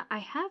 yeah, I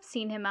have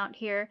seen him out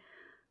here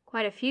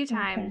quite a few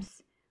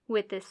times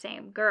with this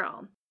same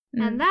girl.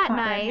 And that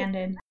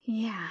night,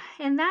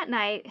 and that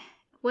night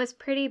was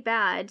pretty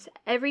bad.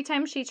 Every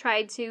time she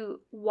tried to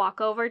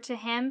walk over to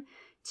him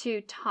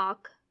to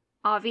talk,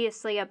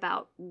 obviously,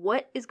 about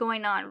what is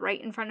going on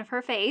right in front of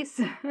her face,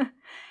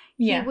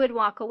 he would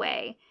walk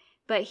away.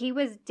 But he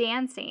was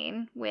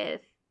dancing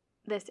with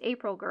this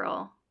April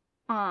girl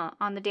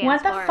on the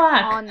dance floor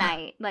all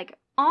night. Like,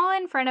 all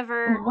in front of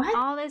her,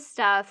 all this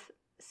stuff.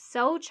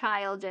 So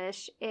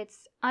childish.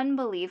 It's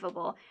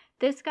unbelievable.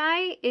 This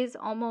guy is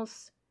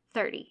almost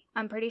 30.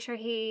 I'm pretty sure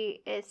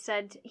he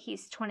said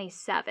he's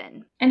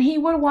 27. And he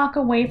would walk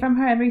away from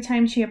her every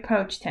time she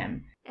approached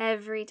him.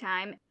 Every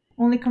time.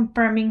 Only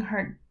confirming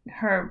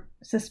her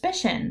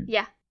suspicion.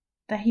 Yeah.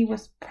 That he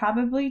was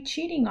probably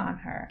cheating on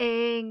her.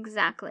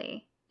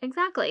 Exactly.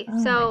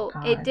 Oh, so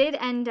she did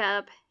end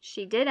up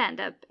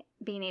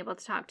being able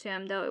to talk to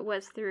him, though it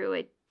was through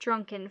a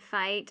drunken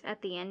fight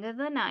at the end of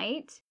the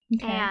night.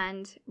 Okay.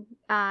 And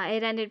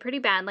it ended pretty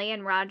badly,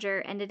 and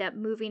Roger ended up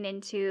moving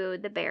into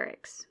the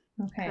barracks.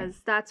 Okay. Because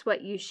that's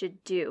what you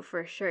should do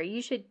for sure.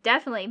 You should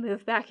definitely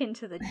move back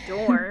into the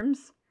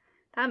dorms.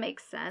 That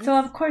makes sense. So,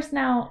 of course,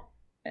 now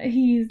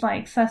he's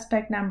like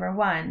suspect number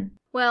one.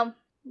 Well,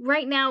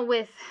 right now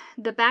with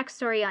the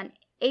backstory on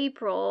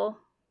April,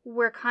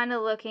 they're kind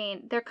of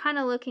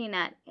looking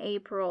at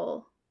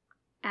April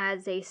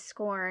as a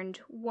scorned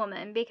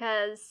woman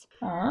because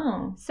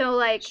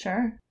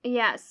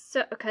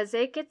because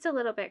it gets a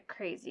little bit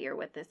crazier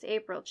with this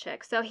April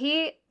chick. So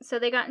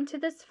they got into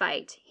this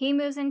fight. He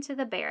moves into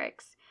the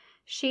barracks.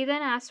 She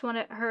then asked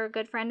her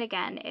good friend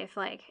again if,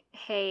 like,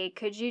 hey,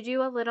 could you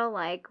do a little,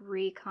 like,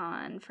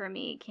 recon for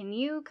me? Can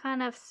you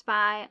kind of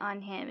spy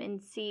on him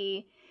and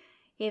see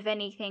if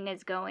anything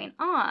is going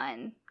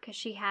on? Because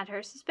she had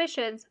her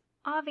suspicions.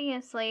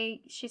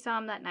 Obviously, she saw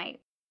him that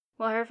night.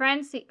 Well, her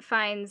friend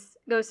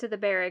goes to the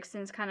barracks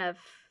and is kind of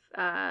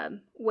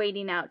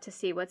waiting out to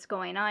see what's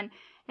going on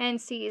and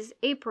sees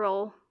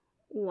April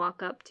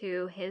walk up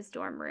to his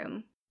dorm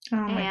room. Oh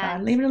my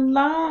God, leave it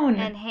alone.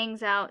 And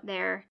hangs out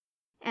there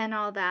and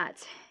all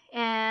that.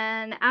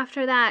 And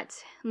after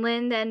that,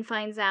 Lynn then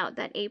finds out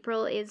that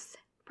April is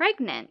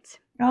pregnant.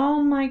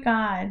 Oh my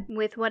God.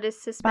 With what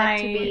is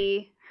suspected to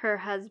be her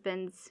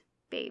husband's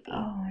baby.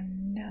 Oh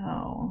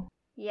no.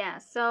 Yeah,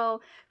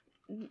 so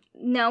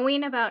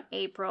knowing about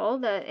April,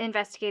 the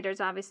investigators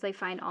obviously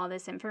find all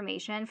this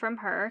information from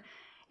her.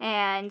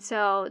 And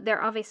so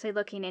they're obviously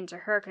looking into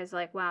her because,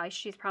 like, wow,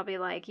 she's probably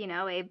like, you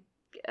know,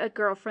 a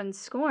girlfriend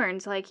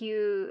scorns. Like,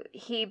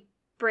 he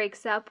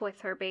breaks up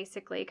with her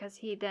basically because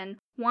he then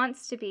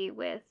wants to be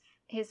with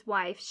his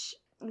wife.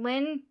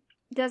 Lynn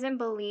doesn't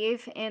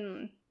believe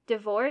in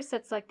divorce.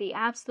 That's like the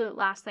absolute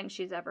last thing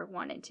she's ever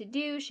wanted to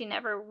do. She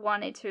never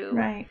wanted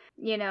to,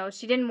 you know,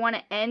 she didn't want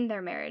to end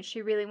their marriage.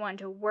 She really wanted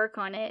to work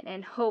on it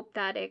and hope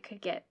that it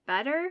could get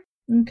better.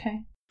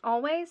 Okay.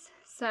 Always.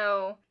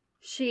 So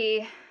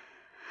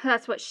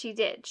that's what she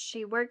did.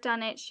 She worked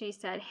on it. She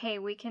said, hey,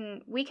 we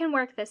can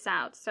work this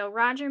out. So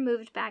Roger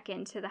moved back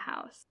into the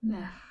house.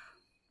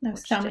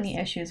 There's so many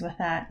issues with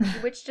that.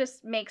 Which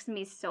just makes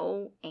me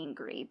so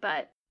angry,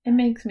 but it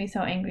makes me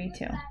so angry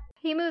too.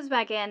 He moves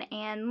back in,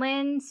 and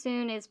Lynn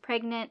soon is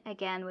pregnant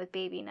again with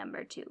baby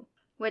number 2,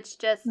 which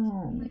just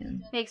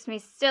makes me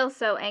still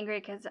so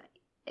angry because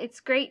it's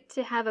great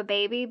to have a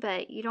baby,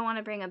 but you don't want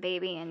to bring a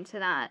baby into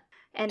that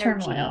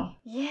energy. Turmoil.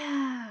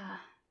 Yeah.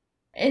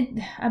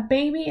 A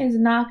baby is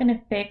not going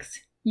to fix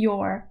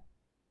your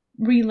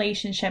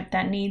relationship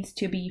that needs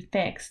to be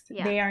fixed.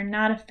 Yeah. They are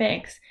not a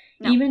fix.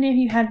 No. Even if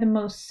you have the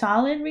most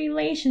solid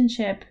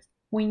relationship,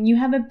 when you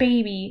have a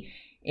baby,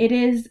 it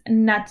is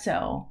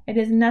nutso. It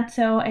is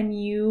nutso, and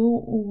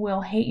you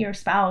will hate your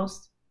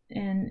spouse,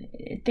 and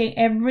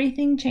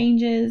everything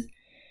changes,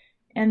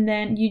 and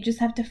then you just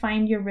have to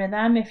find your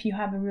rhythm. If you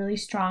have a really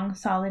strong,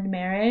 solid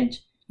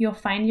marriage, you'll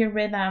find your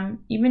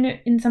rhythm,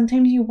 and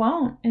sometimes you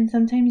won't, and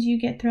sometimes you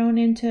get thrown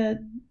into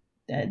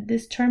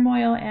this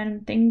turmoil,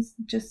 and things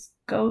just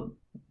go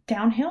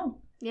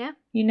downhill. Yeah.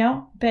 You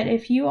know, but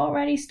if you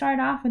already start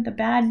off with a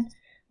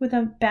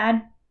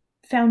bad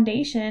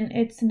foundation,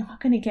 it's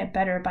not going to get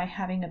better by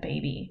having a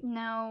baby.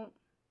 No,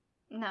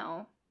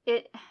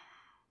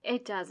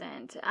 it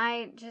doesn't.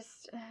 I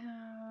just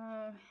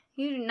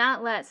you do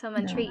not let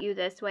someone treat you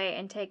this way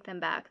and take them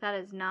back. That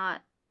is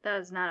not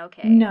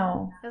okay.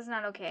 No, that's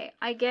not okay.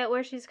 I get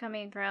where she's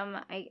coming from.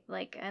 I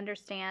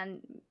understand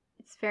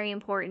it's very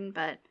important,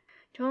 but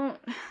don't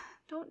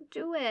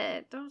do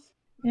it.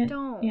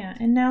 Don't. Yeah,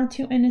 and now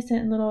 2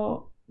 innocent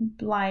little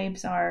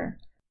lives are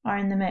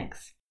in the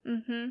mix.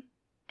 Mm-hmm.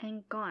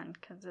 and gone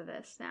because of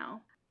this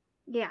now.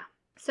 Yeah.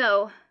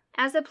 So,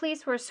 as the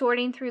police were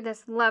sorting through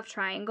this love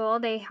triangle,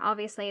 they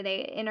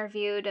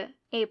interviewed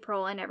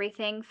April and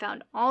everything,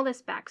 found all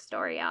this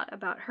backstory out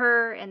about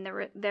her and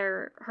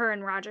her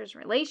and Roger's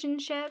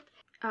relationship.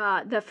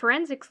 The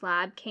forensics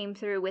lab came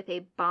through with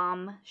a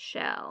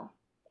bombshell.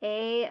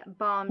 Okay.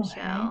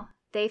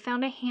 They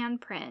found a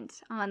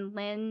handprint on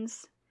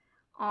Lynn's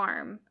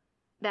arm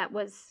that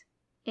was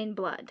in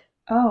blood.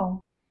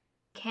 Oh.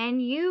 Can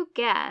you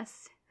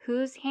guess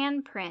whose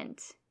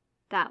handprint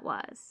that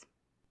was?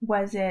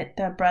 Was it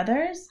the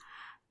brothers?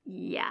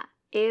 Yeah,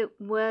 it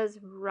was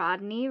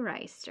Rodney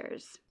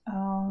Reister's.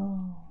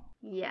 Oh.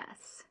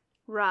 Yes,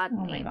 Rodney.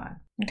 Oh my God.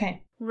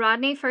 Okay.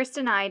 Rodney first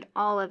denied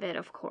all of it,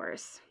 of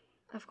course.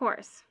 Of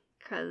course,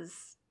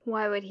 because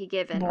why would he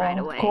give in right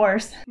away? Of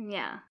course.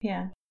 Yeah.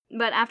 Yeah.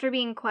 But after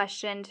being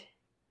questioned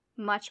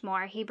much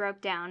more, he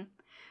broke down.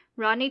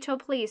 Rodney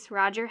told police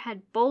Roger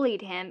had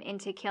bullied him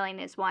into killing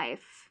his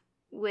wife,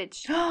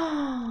 which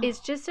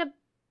is just a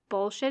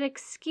bullshit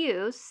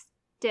excuse.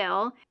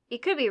 Still,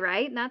 it could be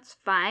right, that's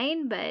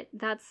fine, but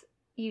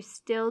you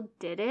still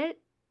did it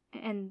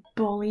and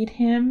bullied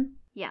him?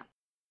 Yeah.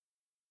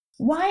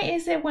 Why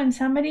is it when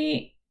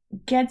somebody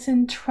gets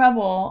in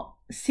trouble,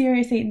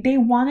 seriously, they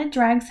want to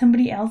drag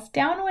somebody else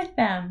down with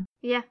them?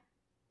 Yeah.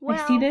 Well,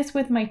 I see this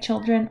with my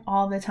children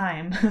all the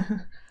time.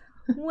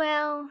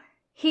 Well,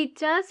 he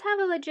does have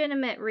a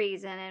legitimate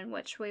reason in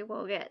which we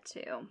will get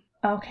to.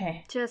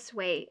 Okay. Just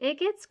wait, it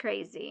gets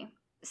crazy.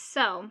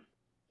 So,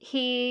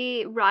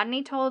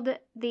 Rodney told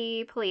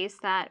the police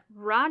that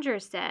Roger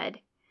said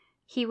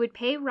he would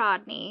pay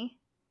Rodney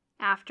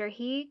after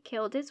he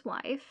killed his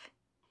wife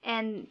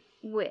and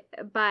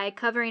by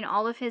covering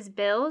all of his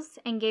bills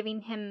and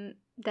giving him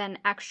then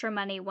extra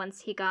money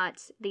once he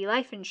got the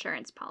life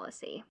insurance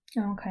policy.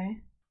 Okay.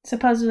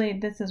 Supposedly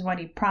this is what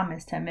he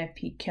promised him if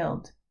he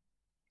killed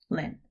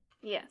Lynn.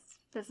 Yes,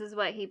 this is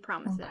what he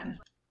promised him.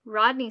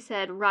 Rodney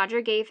said Roger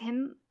gave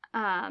him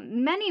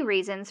many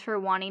reasons for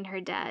wanting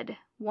her dead.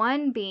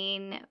 One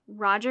being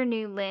Roger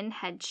knew Lynn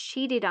had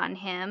cheated on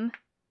him,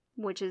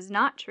 which is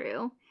not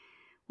true,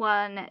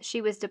 when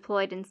she was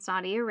deployed in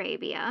Saudi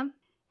Arabia,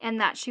 and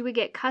that she would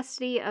get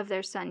custody of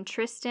their son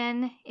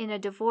Tristan in a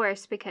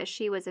divorce because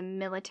she was a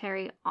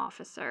military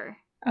officer.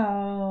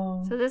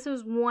 Oh. So this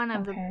was one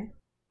of the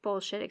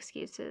bullshit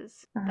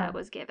excuses that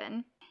was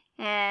given.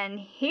 And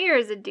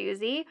here's a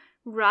doozy.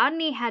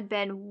 Rodney had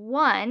been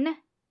one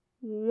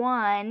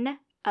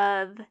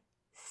of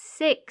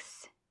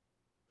 6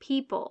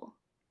 people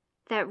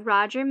that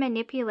Roger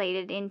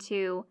manipulated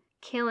into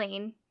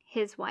killing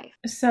his wife.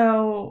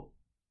 So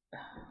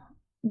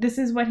this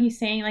is what he's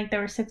saying, like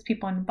there were 6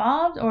 people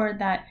involved, or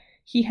that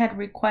he had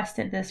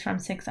requested this from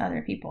 6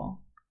 other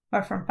people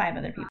or from 5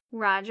 other people?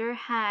 Roger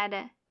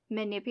had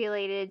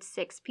manipulated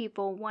 6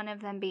 people, one of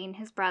them being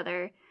his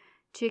brother,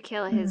 to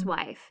kill his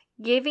wife,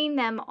 giving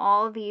them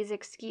all these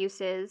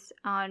excuses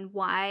on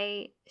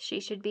why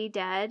she should be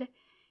dead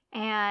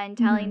and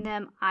telling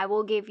them, I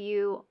will give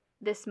you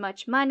this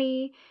much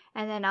money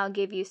and then I'll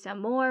give you some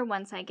more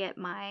once I get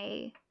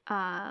my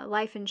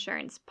life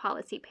insurance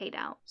policy paid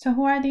out. So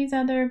who are these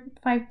other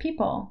 5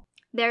 people?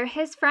 They're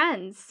his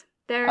friends.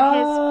 They're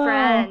his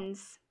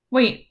friends.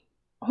 Wait,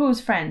 whose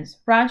friends?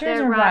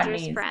 Roger's or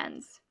Rodney's? Roger's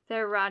friends.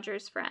 They're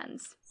Roger's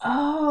friends.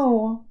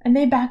 Oh, and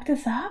they backed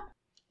this up?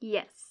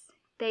 Yes,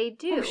 they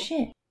do. Oh,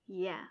 shit.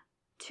 Yeah.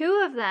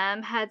 2 of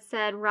them had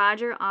said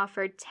Roger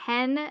offered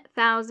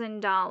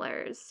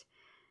 $10,000,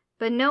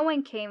 but no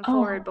one came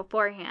forward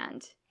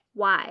beforehand.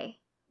 Why?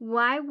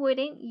 Why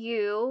wouldn't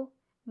you,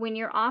 when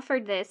you're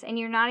offered this and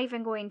you're not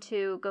even going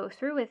to go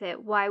through with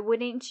it, why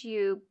wouldn't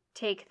you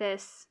take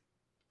this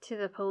to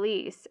the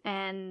police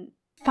and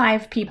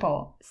 5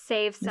 people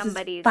save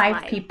somebody's 5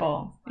 life?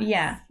 people.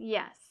 Yeah.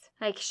 Yes.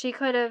 Like she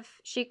could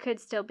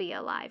still be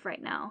alive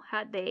right now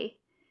had they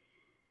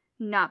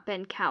not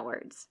been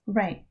cowards.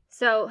 Right.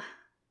 So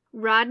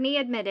Rodney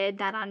admitted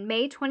that on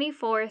May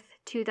 24th,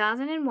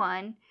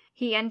 2001,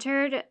 he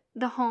entered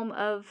the home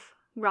of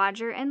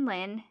Roger and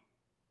Lynn,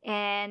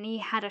 and he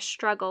had a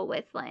struggle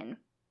with Lynn.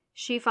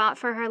 She fought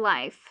for her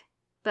life,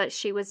 but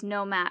she was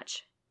no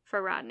match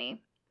for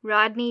Rodney.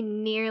 Rodney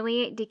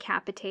nearly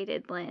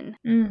decapitated Lynn.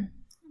 Oh,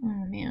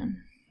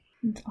 man.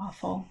 It's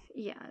awful.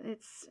 Yeah,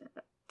 it's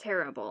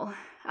terrible.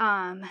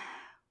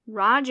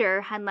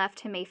 Roger had left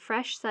him a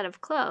fresh set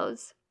of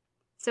clothes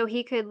so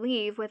he could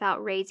leave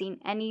without raising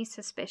any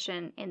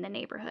suspicion in the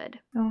neighborhood.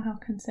 Oh, how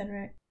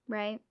considerate.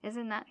 Right?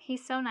 Isn't that?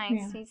 He's so nice.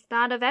 Yeah. He's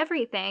thought of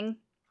everything.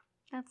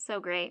 That's so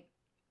great.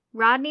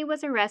 Rodney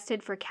was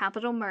arrested for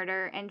capital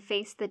murder and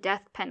faced the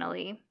death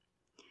penalty.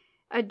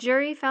 A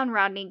jury found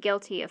Rodney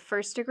guilty of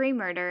first-degree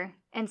murder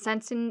and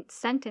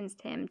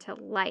sentenced him to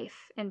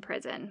life in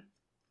prison,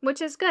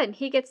 which is good.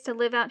 He gets to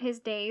live out his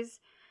days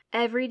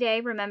every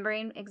day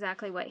remembering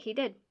exactly what he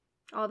did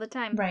all the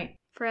time. Right.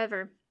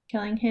 Forever.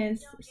 Killing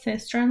his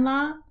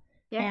sister-in-law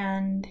Yeah.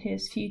 and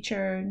his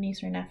future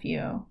niece or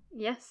nephew.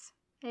 Yes,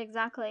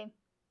 exactly.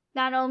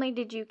 Not only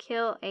did you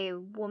kill a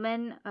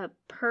woman, a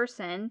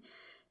person,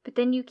 but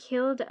then you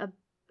killed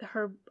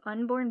her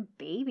unborn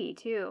baby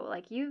too.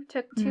 Like, you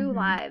took two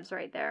lives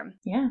right there.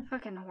 Yeah.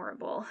 Fucking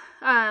horrible.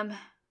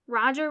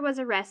 Roger was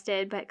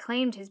arrested but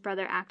claimed his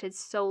brother acted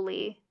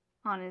solely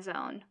on his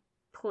own.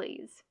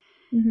 Please.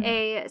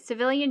 A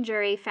civilian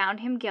jury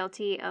found him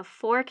guilty of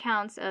 4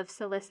 counts of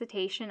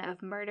solicitation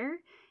of murder,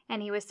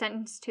 and he was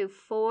sentenced to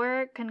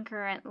 4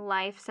 concurrent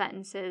life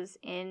sentences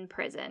in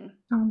prison.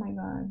 Oh my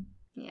God.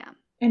 Yeah.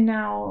 And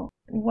now,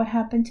 what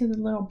happened to the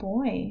little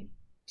boy,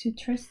 to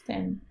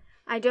Tristan?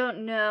 I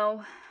don't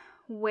know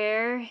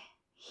where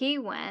he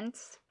went.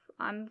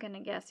 I'm going to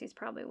guess he's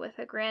probably with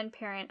a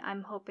grandparent.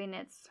 I'm hoping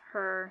it's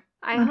her.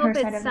 I hope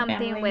it's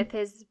something with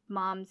his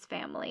mom's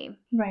family.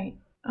 Right.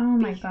 Oh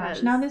my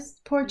gosh. Now this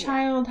poor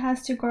child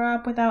has to grow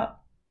up without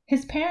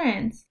his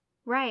parents.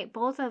 Right,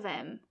 both of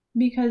them.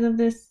 Because of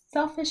this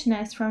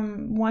selfishness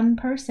from one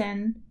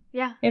person.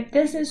 Yeah. If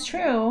this is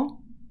true,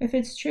 if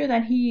it's true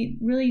that he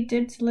really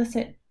did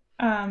solicit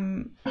her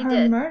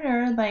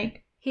murder,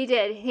 like... He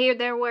did.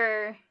 There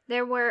were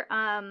 2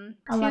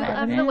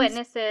 of the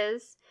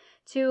witnesses,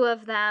 2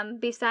 of them,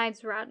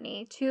 besides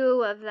Rodney,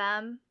 2 of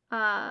them,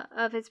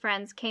 of his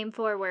friends came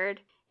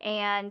forward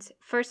and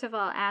first of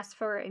all asked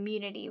for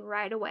immunity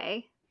right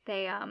away.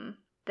 They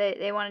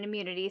wanted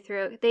immunity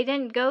through. They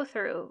didn't go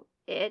through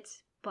it,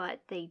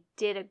 but they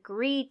did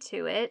agree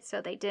to it, so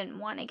they didn't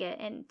want to get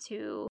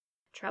into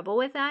trouble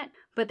with that.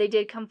 But they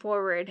did come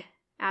forward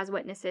as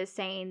witnesses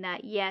saying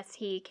that yes,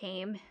 he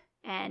came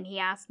and he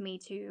asked me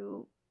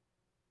to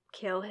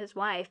kill his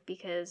wife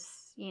because,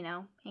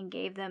 and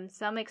gave them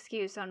some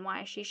excuse on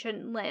why she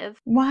shouldn't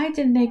live. Why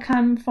didn't they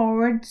come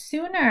forward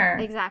sooner?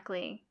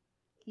 Exactly.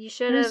 You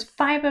should have. There's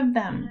 5 of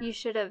them. You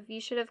should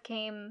have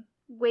came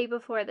way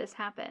before this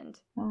happened.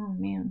 Oh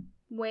man.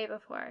 Way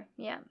before.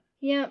 Yeah.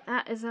 Yep,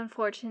 that is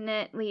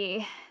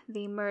unfortunately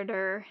the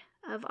murder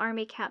of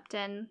Army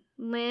Captain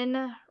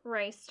Lynn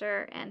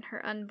Reister and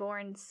her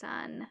unborn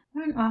son.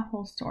 What an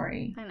awful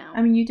story. I know.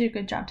 I mean, you did a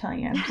good job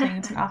telling it. I'm saying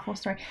it's an awful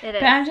story. It but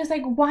is. I'm just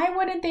like, why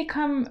wouldn't they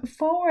come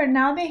forward?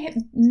 Now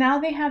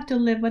they have to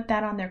live with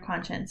that on their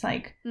conscience.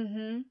 Like,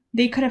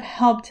 they could have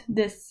helped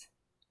this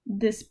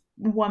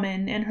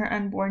woman and her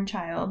unborn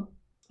child.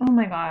 Oh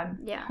my God.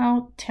 Yeah.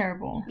 How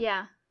terrible.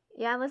 Yeah.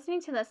 Yeah,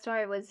 listening to that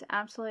story was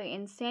absolutely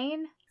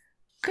insane.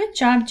 Good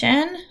job,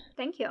 Jen.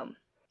 Thank you.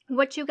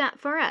 What you got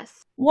for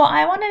us? Well,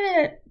 I wanted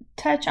to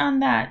touch on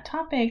that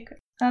topic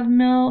of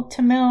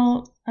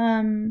mill-to-mill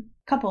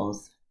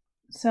couples.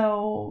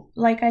 So,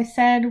 like I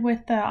said,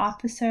 with the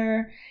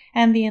officer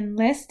and the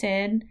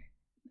enlisted,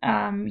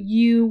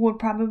 you would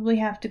probably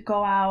have to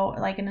go out,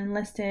 like an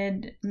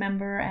enlisted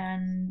member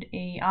and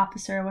a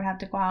officer would have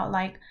to go out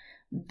like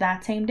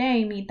that same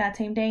day, meet that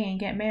same day and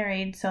get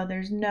married. So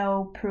there's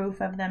no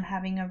proof of them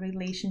having a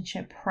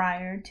relationship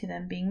prior to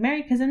them being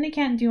married, because then they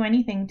can't do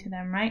anything to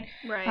them, right?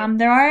 Right.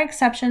 There are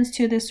exceptions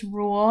to this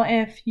rule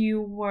if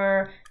you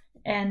were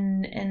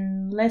an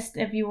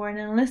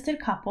enlisted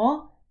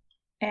couple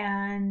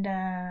and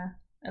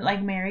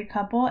like married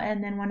couple,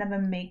 and then one of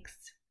them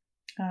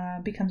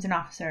becomes an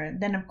officer,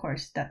 then of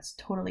course that's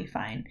totally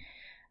fine.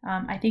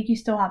 I think you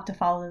still have to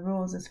follow the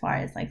rules as far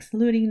as like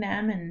saluting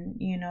them and,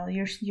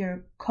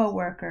 your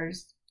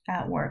co-workers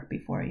at work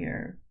before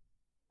your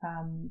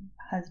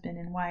husband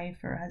and wife,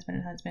 or husband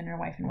and husband, or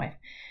wife and wife.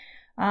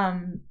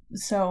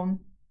 So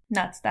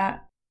that's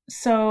that.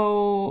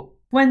 So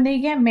when they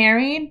get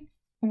married,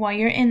 while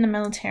you're in the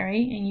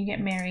military and you get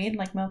married,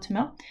 like mill to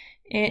mill,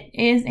 it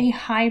is a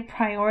high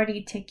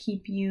priority to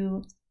keep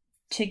you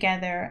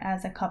together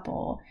as a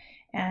couple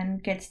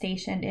and get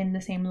stationed in the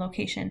same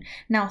location.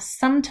 Now,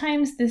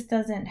 sometimes this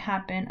doesn't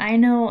happen. I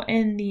know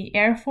in the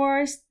Air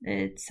Force,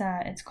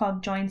 it's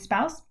called joint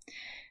spouse.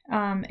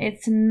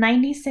 It's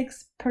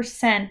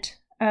 96%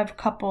 of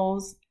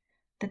couples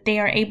that they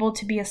are able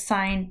to be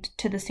assigned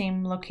to the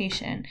same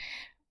location.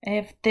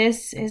 If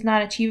this is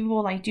not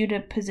achievable, like due to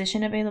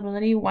position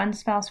availability, one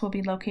spouse will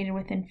be located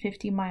within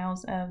 50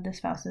 miles of the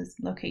spouse's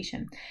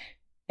location.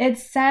 It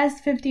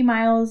says 50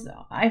 miles. So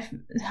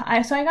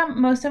I got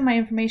most of my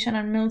information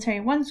on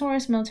Military One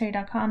Source,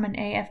 military.com, and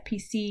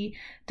afpc.af.mil.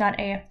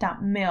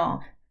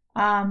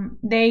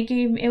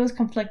 It was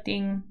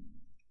conflicting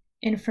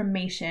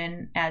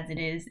information, as it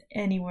is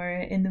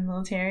anywhere in the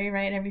military,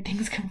 right?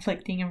 Everything's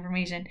conflicting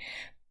information.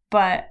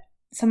 But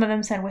some of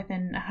them said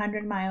within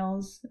 100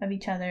 miles of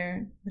each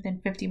other,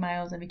 within 50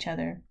 miles of each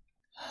other.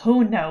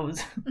 Who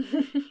knows?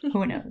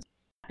 Who knows?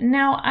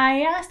 Now,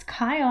 I asked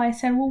Kyle, I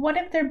said, well, what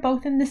if they're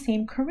both in the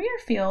same career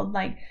field?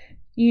 Like,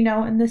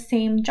 in the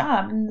same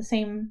job, in the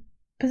same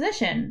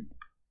position?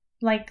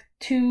 Like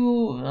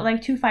two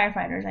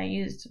firefighters I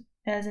used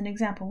as an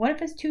example. What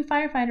if it's 2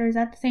 firefighters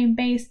at the same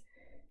base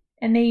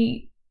and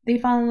they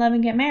fall in love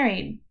and get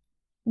married?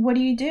 What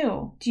do?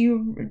 Do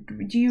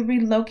you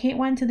relocate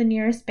one to the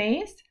nearest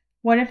base?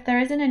 What if there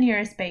isn't a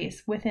nearest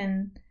base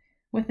within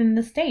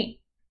the state?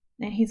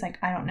 And he's like,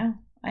 I don't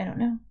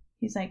know.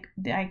 He's like,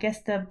 I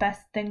guess the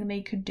best thing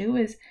they could do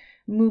is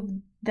move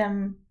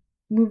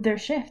their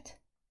shift.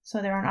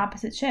 So they're on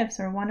opposite shifts,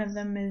 or one of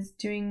them is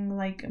doing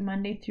like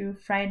Monday through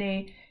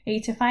Friday,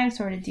 8 to 5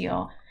 sort of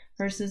deal,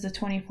 versus the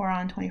 24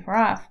 on, 24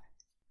 off.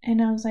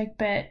 And I was like,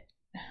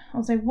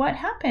 what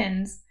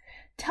happens?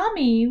 Tell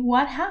me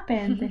what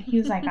happens. And he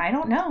was like, I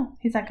don't know.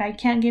 He's like, I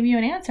can't give you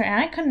an answer.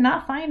 And I could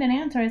not find an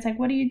answer. It's like,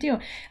 what do you do?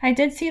 I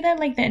did see that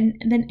like in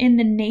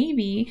the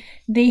Navy,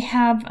 they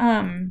have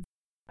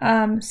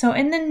so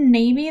in the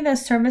Navy, the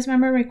service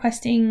member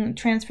requesting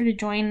transfer to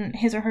join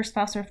his or her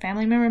spouse or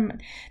family member,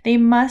 they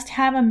must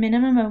have a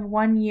minimum of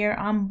 1 year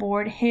on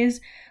board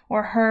his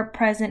or her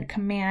present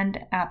command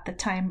at the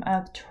time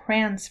of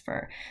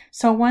transfer.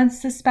 So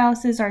once the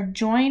spouses are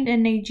joined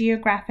in a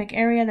geographic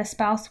area, the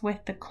spouse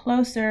with the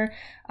closer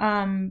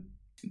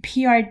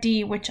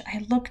PRD, which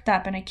I looked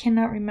up and I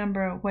cannot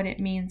remember what it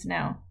means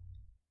now.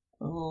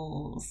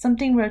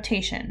 Something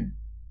rotation.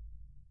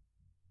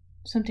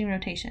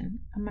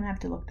 I'm gonna have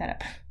to look that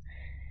up.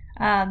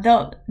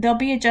 They'll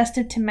be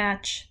adjusted to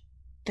match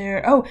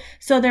their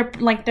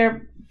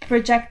their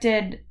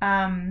projected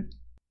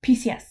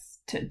PCS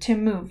to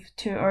move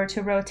to or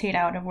to rotate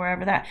out of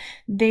wherever that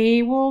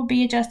they will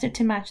be adjusted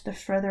to match the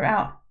further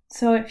out.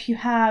 So if you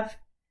have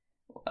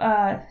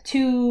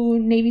 2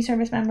 Navy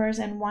service members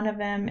and one of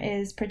them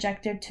is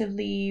projected to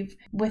leave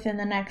within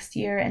the next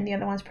year and the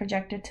other one's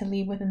projected to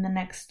leave within the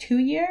next 2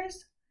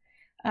 years,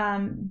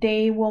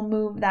 they will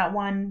move that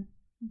one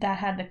that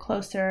had the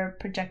closer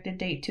projected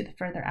date to the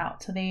further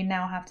out. So they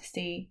now have to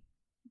stay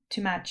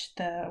to match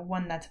the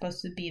one that's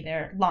supposed to be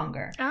there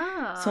longer.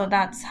 Oh. So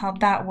that's how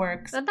that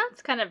works. But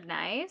that's kind of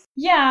nice.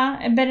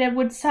 Yeah, but it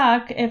would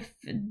suck if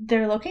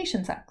their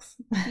location sucks.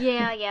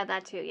 Yeah,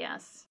 that too,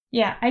 yes.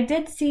 Yeah, I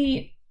did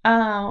see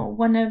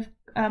one of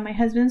my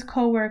husband's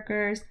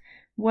coworkers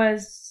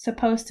was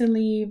supposed to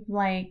leave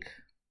like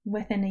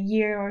within a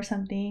year or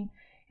something,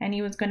 and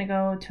he was going to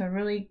go to a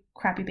really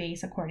crappy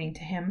base according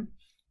to him.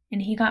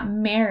 And he got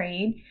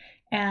married,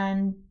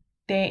 and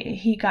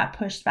he got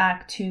pushed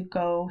back to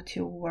go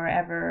to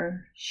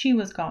wherever she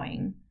was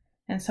going.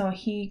 And so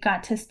he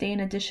got to stay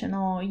an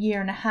additional year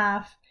and a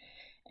half.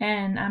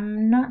 And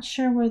I'm not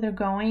sure where they're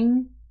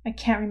going. I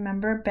can't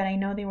remember, but I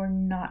know they were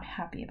not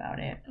happy about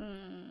it.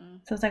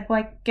 So it's like,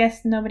 well, I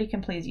guess nobody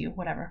can please you,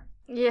 whatever.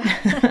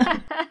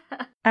 Yeah.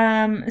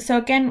 So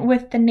again,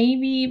 with the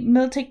Navy,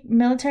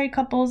 military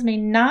couples may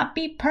not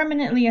be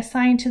permanently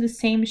assigned to the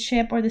same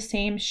ship or the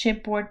same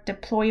shipboard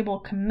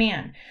deployable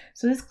command.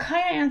 So this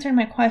kind of answered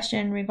my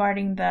question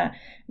regarding the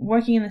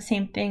working in the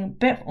same thing,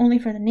 but only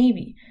for the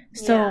Navy.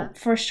 So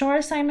for shore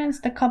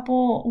assignments, the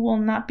couple will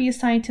not be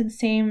assigned to the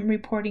same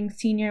reporting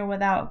senior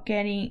without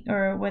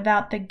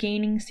the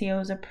gaining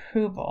CO's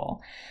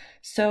approval.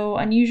 So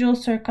unusual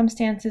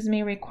circumstances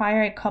may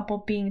require a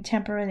couple being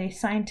temporarily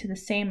assigned to the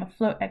same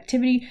afloat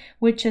activity,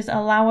 which is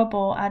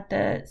allowable at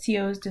the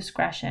CO's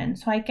discretion.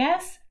 So I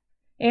guess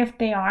if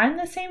they are in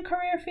the same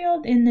career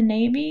field in the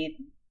Navy,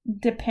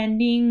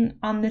 depending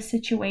on the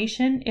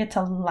situation, it's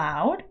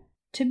allowed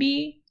to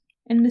be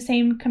in the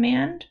same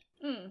command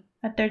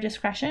at their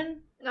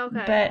discretion.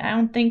 Okay. But I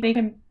don't think they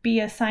can be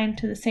assigned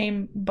to the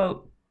same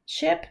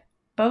ship.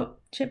 No.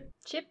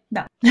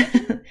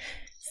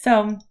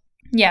 So,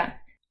 yeah.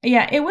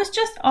 Yeah, it was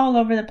just all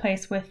over the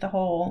place with the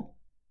whole,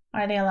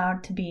 are they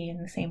allowed to be in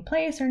the same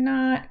place or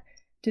not?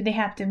 Do they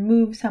have to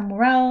move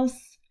somewhere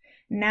else?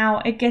 Now,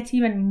 it gets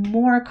even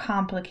more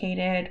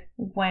complicated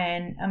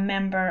when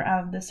when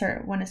a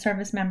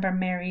service member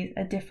marries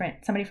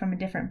somebody from a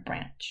different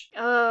branch.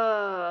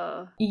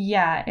 Oh.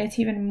 Yeah, it's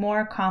even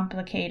more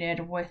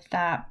complicated with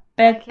that.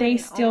 But they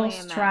still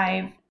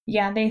strive.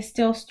 Yeah, they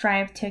still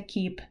strive to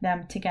keep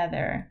them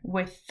together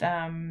with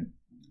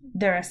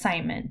their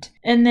assignment.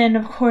 And then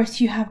of course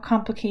you have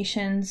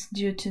complications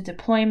due to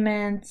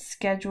deployments,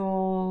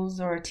 schedules,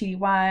 or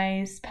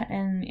TDYs,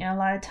 and a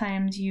lot of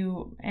times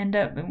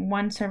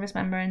one service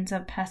member ends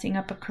up passing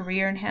up a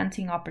career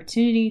enhancing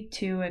opportunity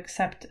to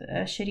accept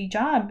a shitty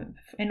job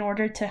in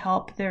order to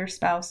help their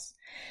spouse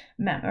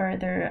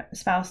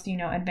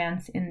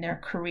advance in their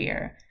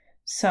career.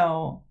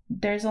 So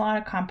there's a lot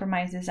of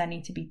compromises that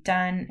need to be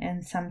done,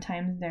 and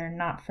sometimes they're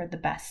not for the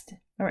best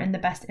or in the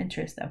best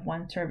interest of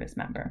one service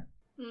member.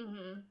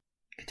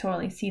 Could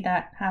totally see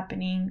that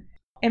happening.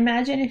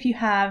 Imagine if you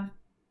have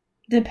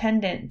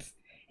dependents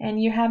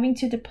and you're having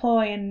to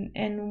deploy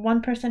and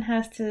one person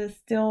has to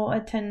still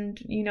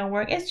attend,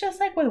 work. It's just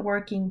like with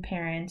working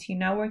parents,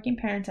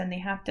 and they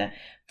have to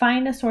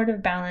find a sort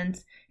of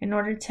balance in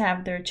order to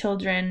have their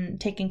children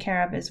taken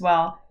care of as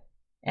well,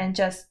 and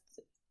just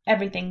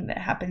everything that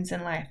happens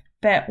in life.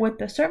 But with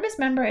the service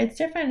member, it's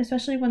different,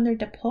 especially when they're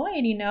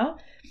deployed,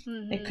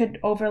 It could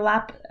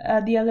overlap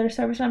the other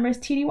service member's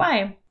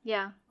TDY.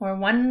 Yeah. Or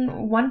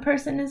one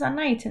person is on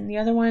night and the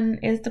other one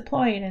is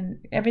deployed,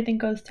 and everything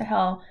goes to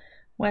hell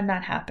when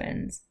that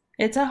happens.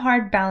 It's a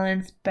hard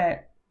balance,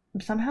 but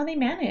somehow they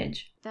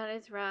manage. That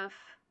is rough.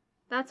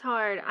 That's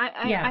hard.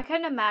 I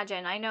couldn't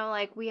imagine. I know,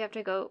 like, we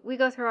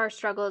go through our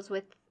struggles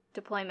with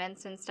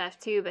deployments and stuff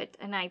too,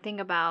 and I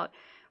think about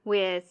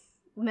with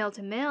mill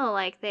to mill,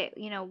 like,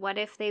 what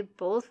if they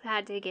both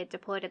had to get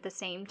deployed at the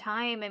same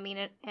time? I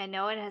mean, I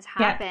know it has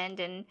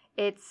happened, and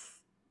it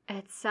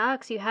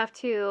sucks. You have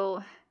to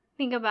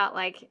think about,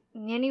 like,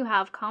 then you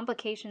have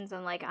complications,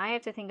 and, like, I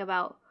have to think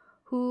about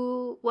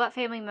what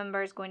family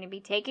member is going to be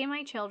taking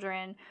my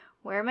children,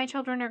 where my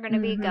children are going to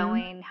be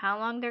going, how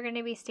long they're going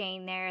to be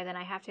staying there. Then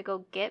I have to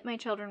go get my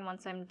children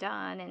once I'm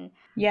done. And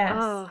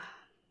yes,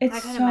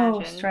 it's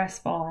so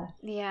stressful.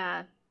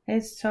 Yeah.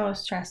 It's so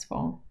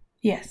stressful.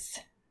 Yes.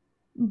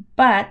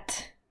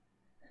 But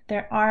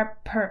there are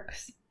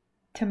perks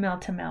to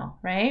Mil,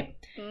 right?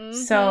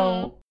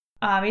 So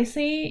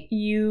obviously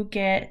you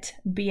get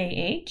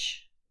BAH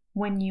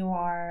when you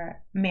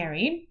are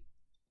married.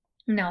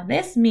 Now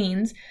this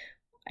means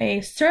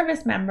a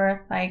service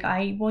member, like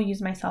I will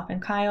use myself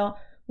and Kyle,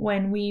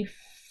 when we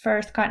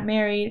first got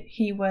married,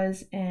 he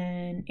was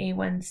in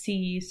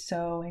A1C,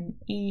 so an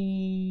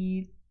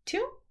E2,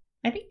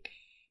 I think,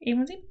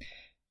 A1C,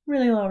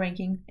 really low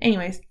ranking.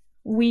 Anyways,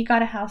 we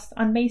got a house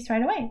on base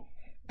right away.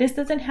 This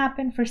doesn't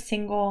happen for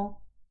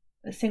single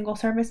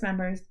service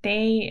members.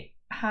 They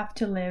have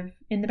to live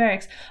in the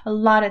barracks. A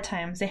lot of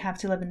times they have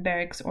to live in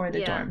barracks or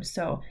the dorms.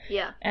 So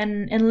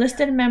an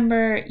enlisted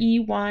member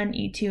E1,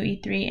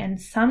 E2, E3,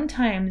 and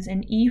sometimes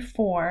an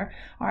E4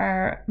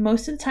 are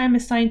most of the time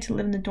assigned to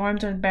live in the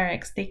dorms or the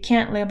barracks. They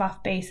can't live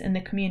off base in the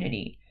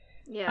community.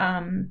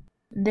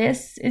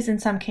 This is in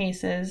some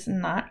cases,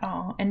 not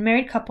all, and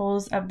married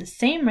couples of the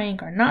same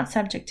rank are not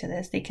subject to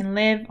this. They can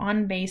live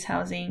on base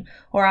housing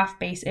or off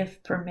base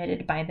if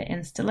permitted by the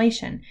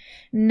installation.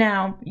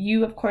 Now,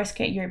 you of course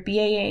get your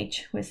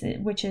BAH,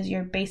 which is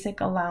your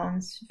basic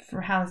allowance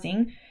for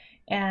housing,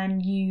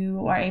 and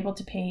you are able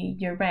to pay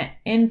your rent.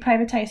 In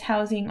privatized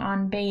housing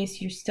on base,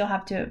 you still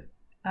have to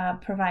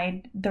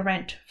provide the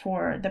rent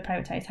for the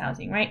privatized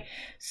housing, right?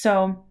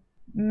 So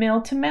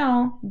Mil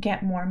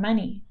get more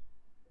money.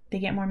 They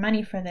get more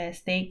money for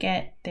this. They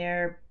get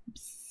their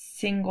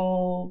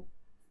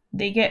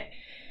they get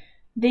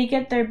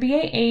their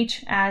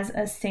BAH as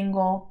a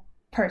single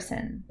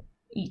person,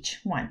 each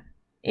one.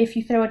 If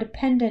you throw a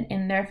dependent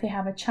in there, if they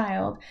have a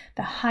child,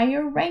 the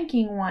higher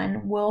ranking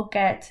one will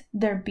get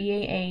their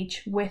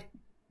BAH with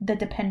the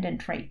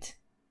dependent rate.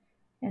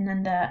 And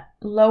then the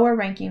lower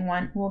ranking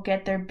one will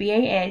get their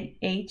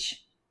BAH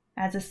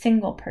as a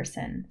single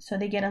person. So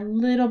they get a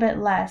little bit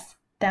less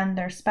than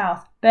their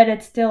spouse, but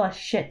it's still a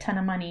shit ton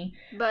of money.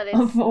 But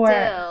it's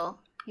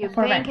still, you're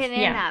banking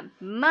in that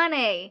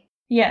money.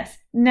 Yes.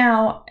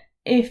 Now,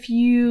 if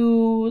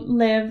you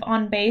live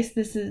on base,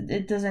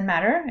 it doesn't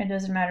matter. It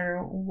doesn't matter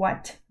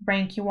what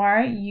rank you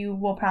are. You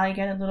will probably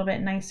get a little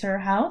bit nicer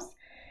house.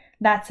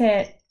 That's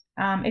it.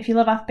 If you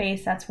live off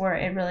base, that's where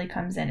it really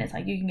comes in. It's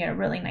like you can get a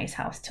really nice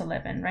house to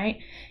live in, right?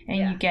 And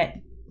you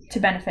get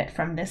to benefit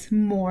from this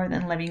more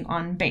than living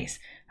on base.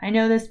 I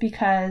know this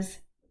because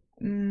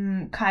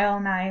Kyle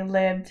and I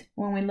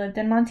when we lived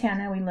in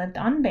Montana, we lived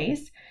on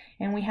base,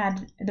 and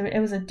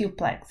it was a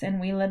duplex, and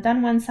we lived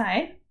on one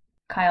side.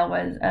 Kyle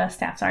was a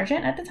staff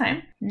sergeant at the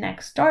time.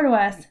 Next door to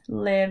us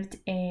lived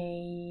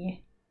a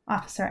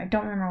officer. I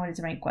don't remember what his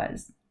rank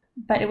was,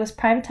 but it was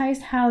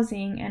privatized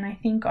housing, and I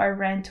think our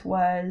rent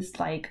was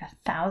like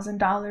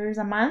 $1,000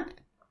 a month,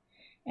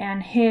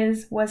 and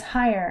his was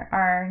higher.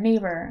 Our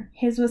neighbor,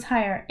 his was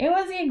higher. It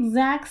was the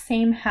exact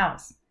same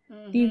house.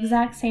 The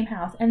exact same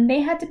house, and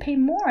they had to pay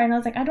more, and I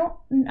was like,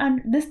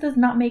 this does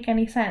not make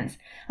any sense.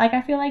 Like,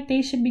 I feel like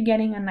they should be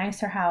getting a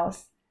nicer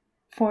house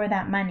for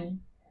that money,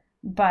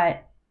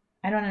 but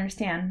I don't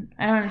understand.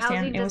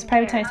 It was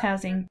privatized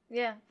housing.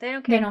 Yeah, they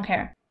don't care. They don't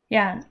care.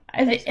 Yeah,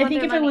 I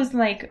think if it was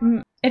like,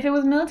 if it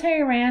was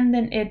military ran,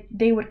 then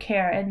they would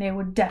care, and they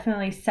would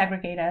definitely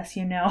segregate us,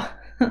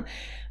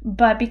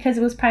 but because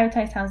it was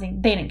privatized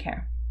housing, they didn't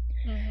care.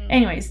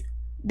 Anyways,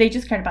 they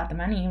just cared about the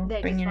money,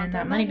 bringing in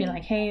that money, be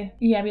like, hey,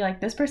 be like,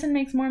 this person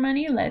makes more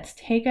money, let's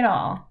take it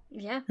all.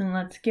 Yeah. And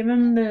let's give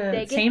them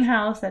the same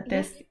house that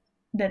this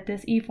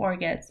E4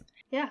 gets.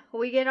 Yeah,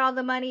 we get all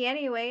the money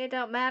anyway. It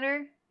don't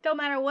matter. Don't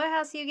matter what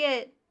house you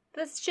get.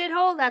 This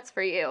shithole, that's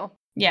for you.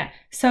 Yeah.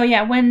 So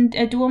when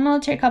a dual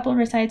military couple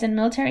resides in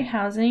military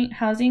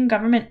housing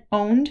government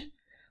owned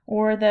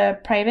or the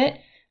private,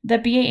 the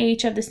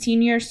BAH of the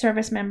senior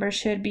service member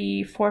should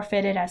be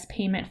forfeited as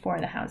payment for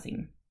the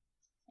housing.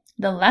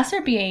 The lesser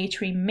BAH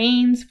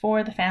remains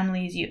for the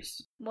family's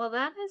use. Well,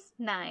 that is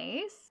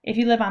nice. If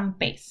you live on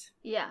base.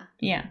 Yeah.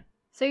 Yeah.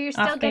 So you're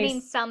still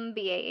getting some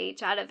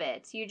BAH out of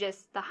it.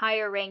 The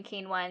higher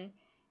ranking one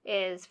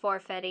is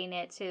forfeiting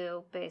it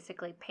to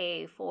basically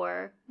pay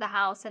for the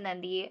house, and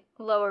then the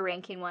lower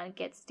ranking one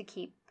gets to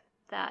keep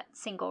that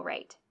single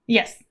rate.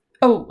 Yes.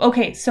 Oh,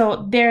 okay.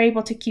 So they're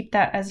able to keep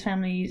that as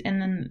family,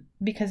 and then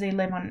because they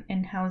live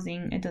in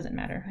housing, it doesn't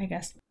matter, I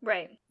guess.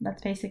 Right.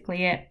 That's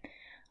basically it.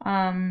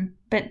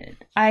 But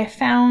I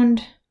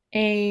found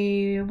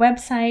a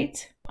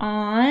website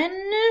on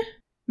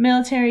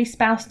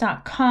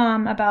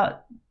militaryspouse.com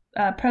about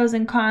pros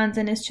and cons,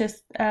 and it's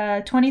just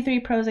 23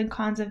 pros and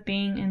cons of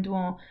being in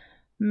dual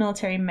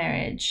military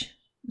marriage.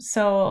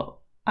 So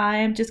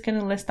I'm just going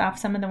to list off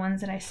some of the ones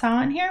that I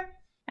saw in here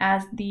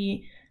as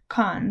the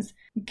cons.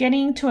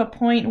 Getting to a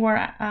point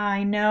where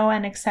I know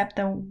and accept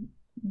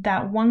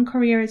that one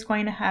career is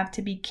going to have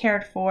to be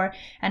cared for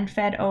and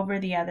fed over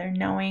the other.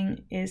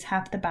 Knowing is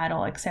half the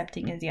battle,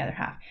 accepting is the other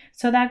half.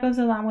 So that goes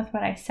along with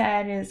what I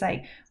said, is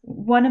like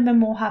one of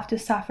them will have to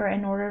suffer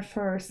in order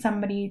for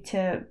somebody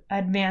to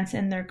advance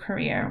in their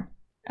career.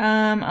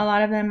 A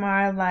lot of them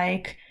are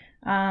like,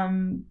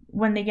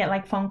 when they get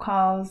like phone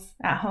calls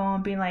at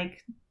home being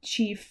like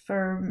chief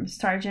or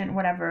sergeant,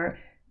 whatever,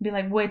 be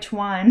like, which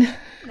one?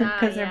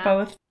 Because they're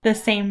both the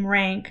same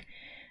rank.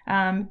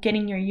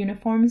 Getting your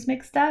uniforms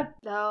mixed up.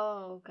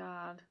 Oh,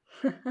 God.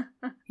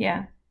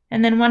 Yeah.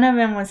 And then one of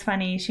them was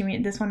funny.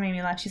 This one made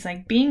me laugh. She's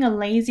like, being a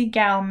lazy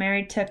gal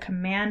married to a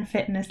command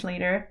fitness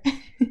leader.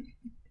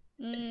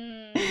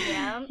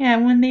 Yeah. Yeah,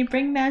 when they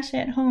bring that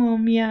shit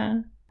home,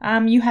 yeah.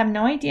 You have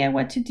no idea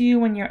what to do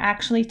when you're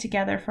actually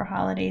together for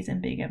holidays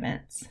and big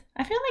events.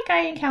 I feel like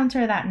I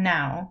encounter that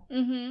now.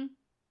 Mm-hmm.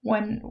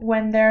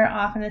 When they're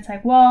off and it's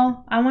like,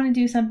 well, I want to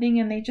do something,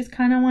 and they just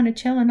kind of want to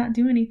chill and not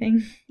do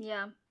anything.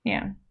 Yeah.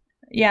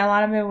 Yeah, a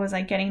lot of it was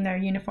like getting their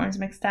uniforms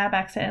mixed up,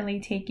 accidentally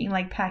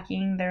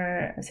packing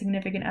their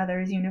significant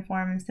other's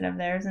uniform instead of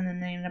theirs, and then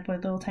they end up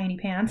with little tiny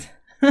pants.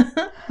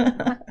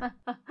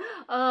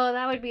 Oh,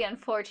 that would be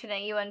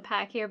unfortunate. You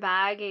unpack your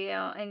bag,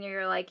 and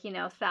you're like,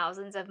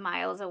 thousands of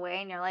miles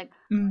away, and you're like,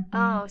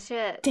 oh,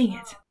 shit. Dang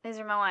it. These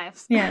are my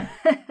wife's. Yeah.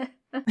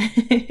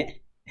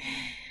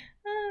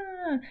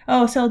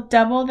 Oh, so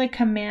double the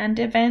command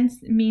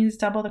events means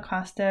double the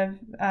cost of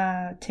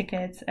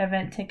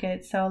event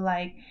tickets. So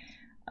like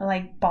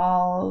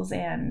balls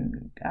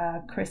and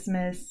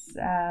Christmas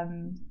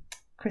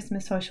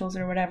socials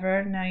or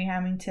whatever. Now you're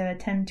having to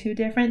attend 2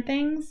 different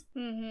things.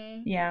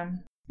 Mm-hmm. Yeah.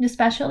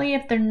 Especially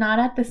if they're not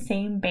at the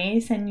same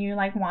base and you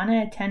like want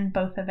to attend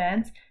both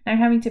events. Now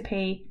you're having to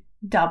pay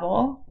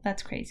double.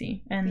 That's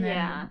crazy. And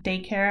then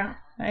daycare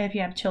if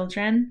you have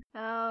children.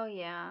 Oh,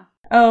 yeah.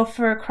 Oh,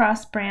 for a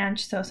cross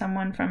branch, so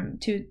someone from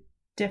 2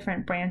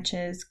 different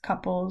branches,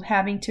 couples,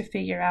 having to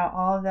figure out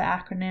all of the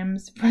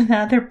acronyms for the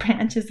other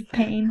branch is a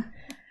pain.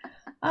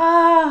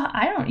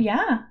 I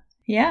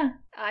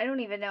don't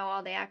even know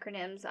all the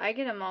acronyms. I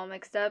get them all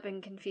mixed up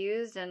and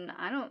confused, and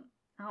I don't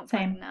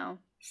fucking know.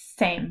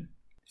 Same.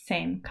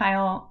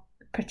 Kyle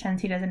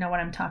pretends he doesn't know what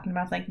I'm talking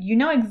about. It's like, you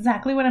know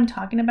exactly what I'm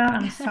talking about.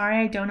 I'm sorry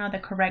I don't know the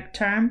correct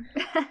term.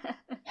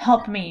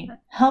 Help me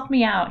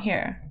out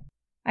here.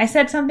 I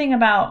said something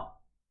about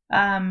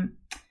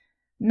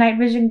night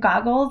vision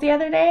goggles the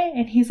other day,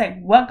 and he's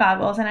like, what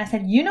goggles? And I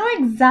said, you know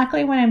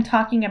exactly what I'm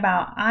talking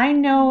about. I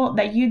know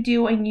that you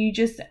do, and you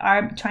just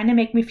are trying to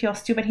make me feel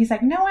stupid. He's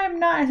like, no, I'm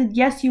not. I said,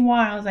 yes, you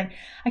are. I was like,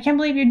 I can't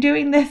believe you're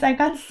doing this. I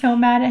got so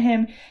mad at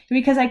him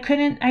because I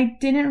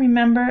didn't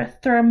remember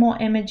thermal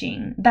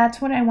imaging.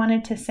 That's what I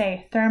wanted to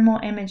say, thermal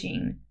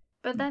imaging.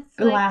 But that's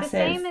glasses,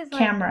 like the same as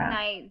camera. Like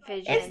night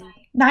vision. It's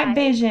night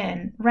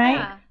vision, right?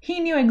 Yeah. He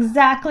knew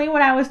exactly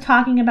what I was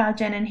talking about,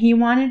 Jen, and he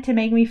wanted to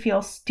make me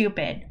feel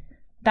stupid.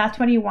 That's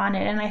what he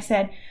wanted. And I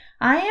said,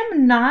 I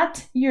am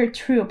not your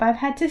troop. I've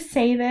had to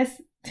say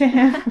this to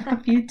him a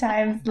few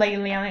times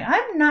lately. I'm like,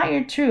 I'm not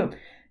your troop.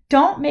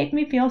 Don't make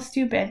me feel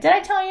stupid. Did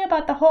I tell you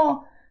about the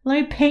whole let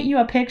me paint you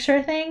a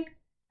picture thing?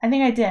 I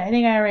think I did. I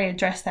think I already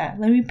addressed that.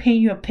 Let me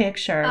paint you a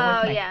picture.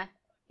 Oh, yeah.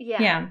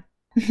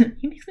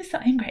 He makes me so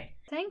angry.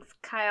 Thanks,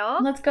 Kyle.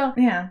 Let's go.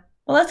 Yeah.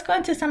 Well, let's go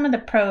into some of the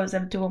pros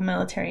of dual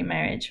military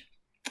marriage.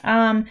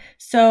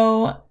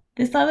 So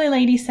this lovely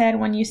lady said,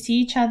 when you see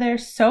each other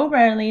so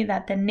rarely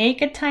that the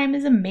naked time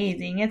is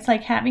amazing. It's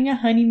like having a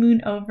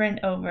honeymoon over and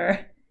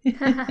over.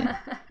 Get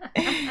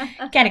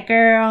it,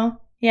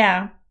 girl.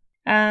 Yeah.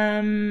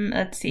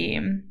 Let's see.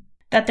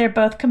 That they're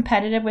both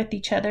competitive with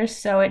each other,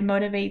 so it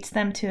motivates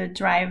them to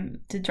drive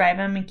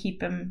them and keep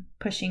them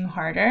pushing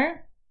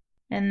harder.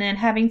 And then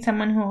having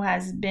someone who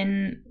has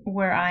been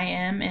where I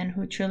am and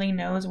who truly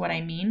knows what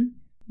I mean.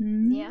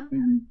 Yeah.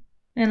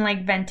 And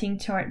like venting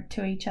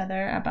to each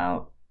other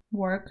about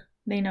work.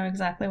 They know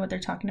exactly what they're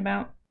talking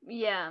about.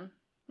 Yeah.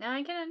 Now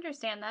I can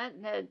understand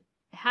that.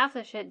 Half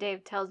the shit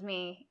Dave tells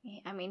me,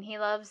 I mean, he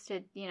loves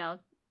to,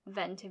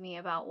 vent to me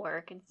about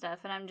work and stuff.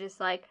 And I'm just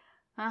like,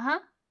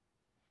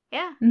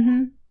 yeah.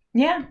 Mm-hmm.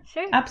 Yeah.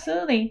 Sure.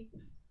 Absolutely.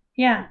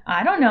 Yeah.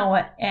 I don't know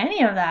what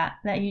any of that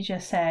you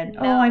just said.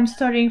 No. Oh, I'm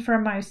studying for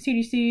my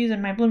CDCs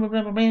and my blah, blah,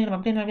 blah, blah, blah, blah,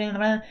 blah, blah, blah,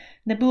 blah,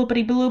 the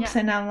bloopity bloops.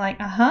 Yeah. And I'm like,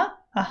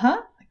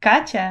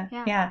 gotcha.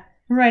 Yeah.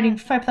 Writing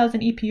 5,000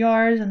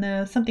 EPRs and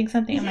the something.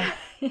 I'm like,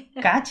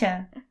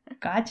 gotcha,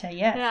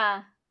 yes.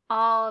 Yeah,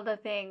 all the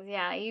things,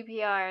 yeah,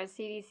 EPRs,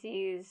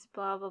 CDCs,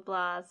 blah, blah,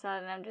 blah. So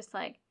and I'm just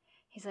like,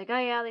 he's like, oh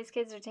yeah, these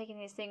kids are taking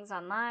these things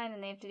online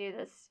and they have to do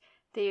this,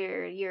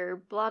 your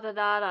blah, blah,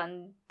 blah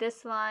on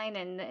this line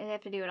and they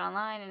have to do it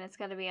online and it's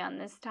got to be on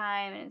this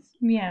time. And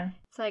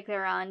it's like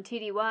they're on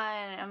TDY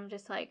and I'm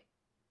just like,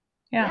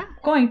 yeah.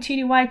 Going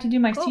TDY to do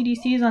my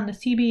CDCs on the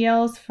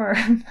CBLs for...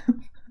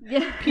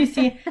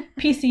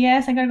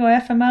 PCS, I gotta go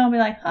FMO and be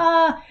like,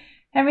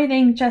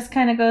 everything just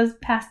kind of goes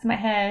past my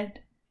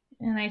head.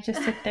 And I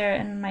just sit there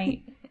and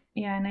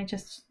and I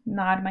just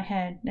nod my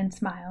head and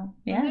smile.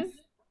 Yes.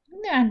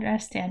 Mm-hmm. I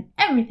understand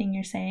everything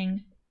you're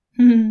saying.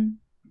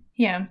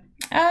 Yeah.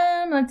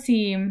 Let's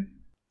see.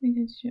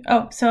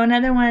 Oh, so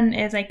another one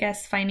is, I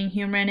guess, finding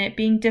humor in it.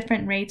 Being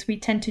different rates, we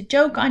tend to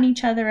joke on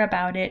each other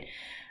about it.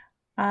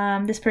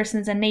 This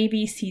person's a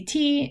Navy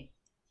CTT,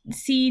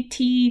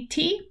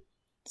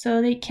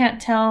 so they can't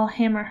tell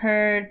him or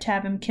her to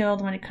have him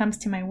killed when it comes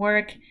to my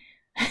work.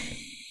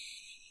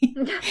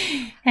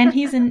 And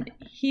he's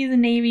a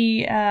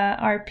Navy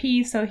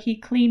RP, so he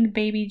cleaned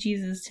baby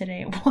Jesus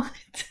today. What?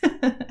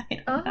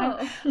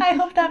 I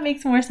hope that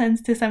makes more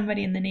sense to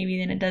somebody in the Navy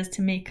than it does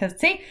to me, because,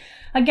 see,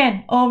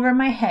 again, over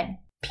my head.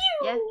 Pew!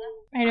 Yeah.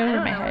 Right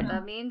over my head. I don't know what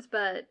that means,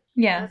 but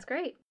yeah, that's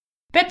great.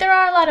 But there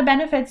are a lot of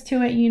benefits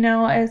to it,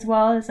 as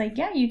well as, like,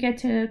 yeah, you get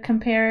to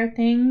compare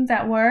things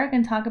at work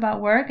and talk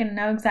about work and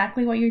know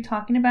exactly what you're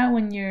talking about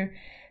when you're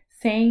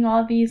saying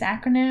all these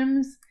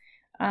acronyms.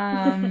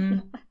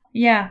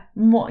 Yeah,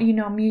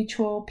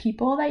 mutual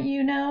people that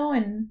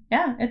and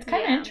yeah, it's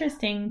kind of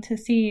interesting to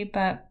see,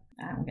 but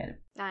I don't get it.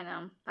 I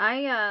know.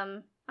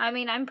 I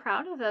mean, I'm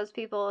proud of those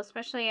people,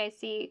 especially I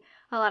see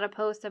a lot of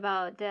posts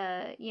about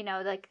the,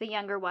 like the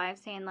younger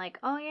wives saying like,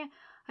 oh yeah,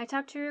 I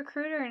talked to a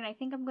recruiter and I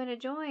think I'm going to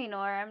join,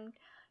 or I'm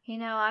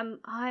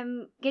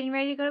getting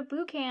ready to go to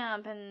boot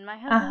camp and my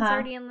husband's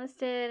already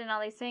enlisted and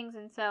all these things.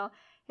 And so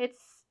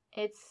it's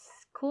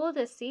cool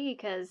to see,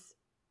 because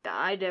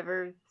I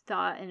never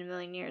thought in a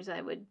million years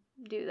I would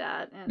do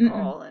that at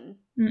all. And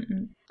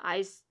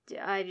I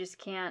just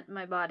can't,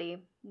 my body,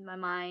 my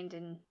mind,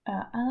 and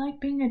I like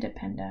being a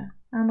dependent.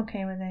 I'm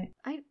okay with it.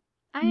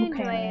 I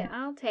enjoy it.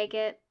 I'll take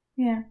it.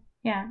 Yeah,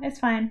 it's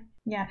fine.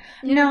 Yeah.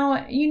 No,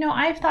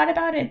 I've thought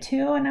about it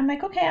too, and I'm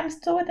like, okay, I'm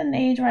still within the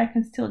age where I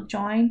can still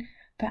join,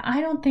 but I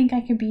don't think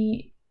I could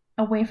be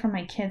away from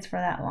my kids for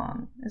that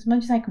long, as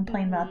much as I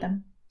complain about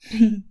them.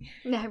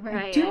 Right,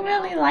 I do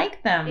really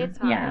like them. It's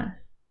hard.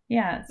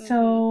 Yeah.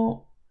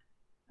 So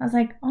I was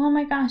like, oh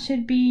my gosh,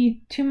 it'd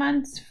be 2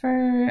 months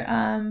for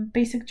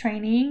basic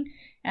training,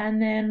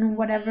 and then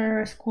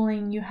whatever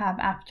schooling you have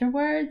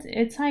afterwards.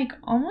 It's like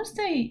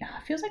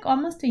feels like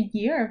almost a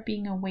year of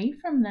being away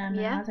from them.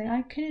 Yeah. And I was like,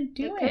 I couldn't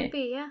do it. It could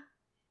be, yeah.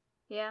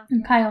 Yeah.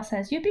 And Kyle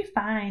says, you'd be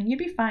fine. He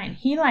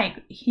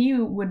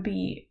would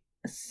be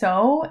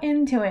so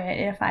into it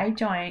if I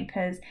joined,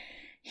 because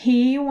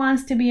he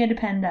wants to be a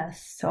dependa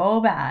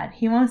so bad.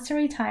 He wants to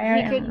retire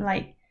and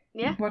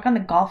work on the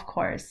golf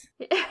course.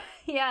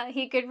 Yeah,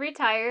 he could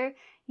retire.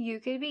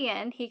 You could be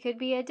in. He could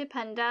be a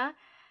dependa,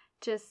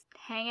 just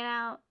hanging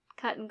out,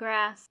 cutting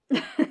grass.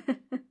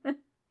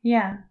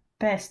 Yeah,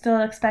 but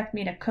still expect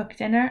me to cook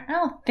dinner? I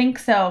don't think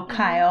so,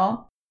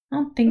 Kyle. I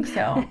don't think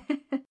so.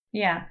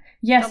 Yeah.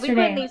 Yesterday. Don't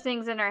be putting these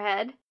things in our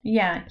head.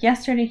 Yeah.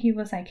 Yesterday he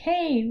was like,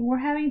 hey, we're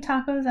having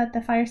tacos at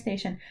the fire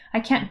station. I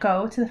can't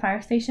go to the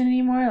fire station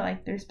anymore.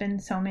 Like, there's been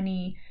so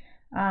many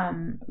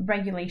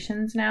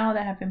regulations now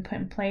that have been put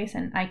in place,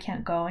 and I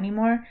can't go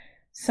anymore.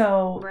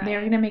 So they were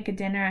going to make a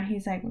dinner, and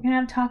he's like, we're going to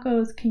have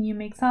tacos. Can you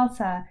make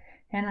salsa?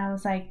 And I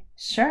was like,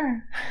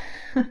 sure.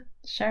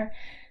 Sure.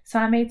 So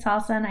I made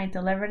salsa and I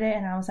delivered it,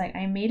 and I was like,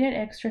 I made it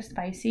extra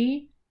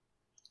spicy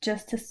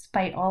just to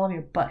spite all of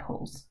your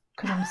buttholes,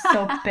 because I'm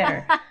so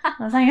bitter. I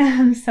was like,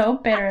 I'm so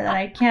bitter that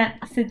I can't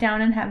sit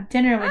down and have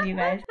dinner with you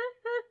guys.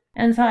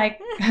 And so I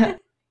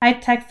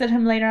texted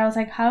him later. I was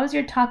like, how was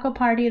your taco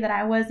party that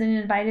I wasn't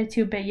invited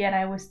to, but yet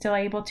I was still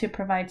able to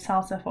provide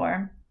salsa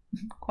for? ?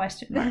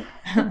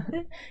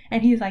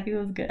 And he's like, it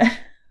was good.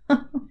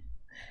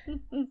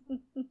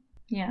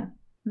 Yeah.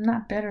 I'm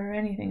not bitter or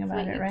anything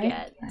about it,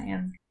 right? I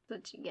am.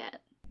 That's what you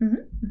get.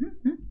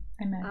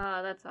 I meant.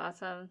 Oh, that's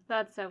awesome.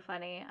 That's so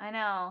funny. I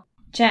know.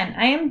 Jen,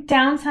 I am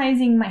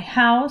downsizing my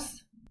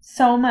house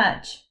so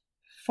much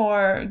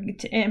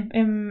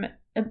damn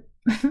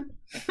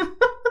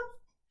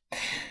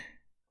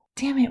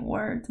it,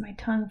 words. My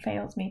tongue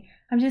fails me.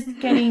 I'm just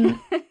getting...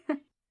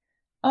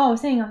 we're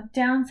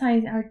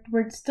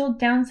still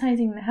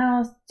downsizing the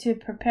house to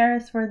prepare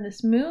us for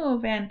this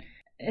move, and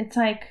it's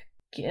like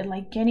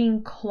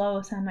getting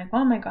close. I'm like,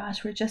 oh my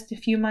gosh, we're just a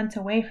few months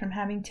away from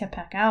having to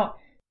pack out.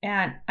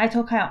 And I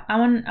told Kyle, I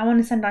want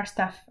to send our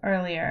stuff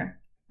earlier.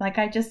 Like,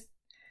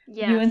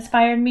 you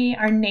inspired me.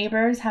 Our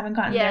neighbors haven't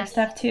gotten their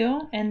stuff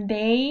too, and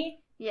they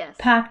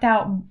packed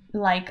out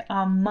like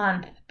a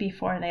month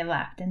before they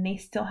left, and they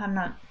still have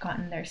not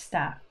gotten their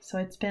stuff. So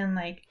it's been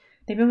like,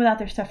 they've been without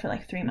their stuff for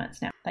like 3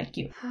 months now, like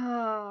you.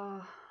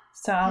 Oh,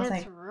 so I was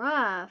like,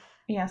 rough.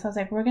 Yeah, so I was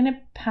like, we're gonna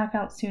pack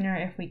out sooner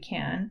if we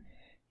can.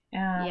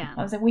 I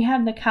was like, we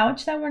have the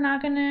couch that we're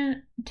not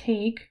gonna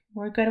take.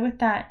 We're good with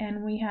that,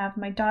 and we have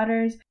my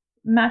daughter's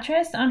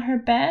mattress on her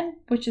bed,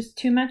 which is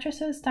 2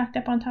 mattresses stacked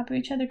up on top of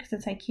each other because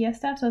it's IKEA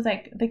stuff. So I was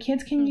like, the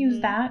kids can use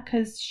that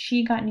because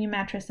she got new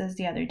mattresses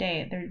the other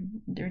day.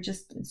 They're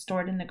just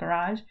stored in the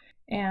garage,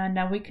 and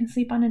we can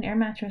sleep on an air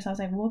mattress. I was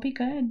like, we'll be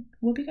good.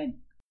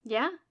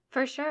 Yeah.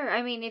 For sure.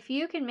 I mean, if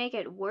you can make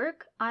it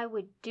work, I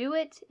would do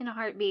it in a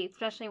heartbeat,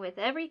 especially with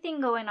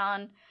everything going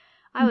on.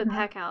 I would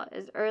pack out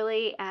as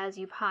early as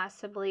you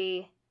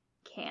possibly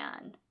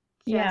can.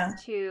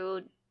 Just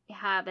to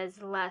have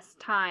as less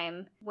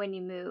time when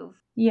you move.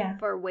 Yeah.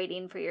 For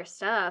waiting for your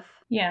stuff.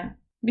 Yeah.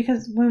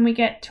 Because when we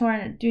get to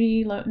our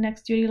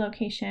next duty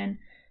location,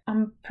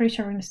 I'm pretty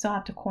sure we're going to still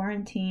have to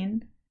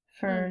quarantine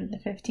for the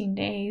 15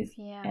 days.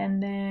 Yeah.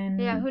 And then...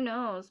 Yeah, who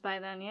knows by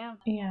then, yeah.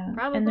 Yeah.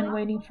 Probably. And then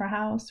waiting for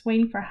house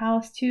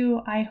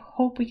too. I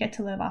hope we get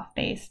to live off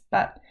base,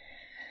 but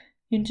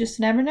you just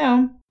never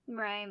know.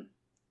 Right.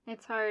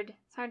 It's hard.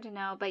 It's hard to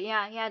know. But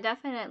yeah,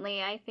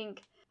 definitely. I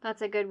think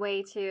that's a good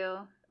way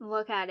to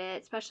look at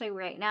it, especially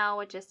right now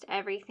with just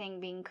everything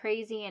being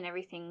crazy and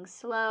everything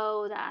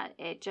slow, that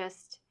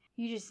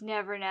you just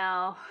never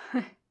know.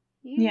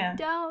 You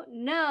don't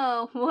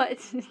know what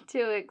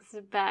to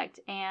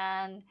expect,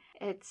 and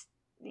it's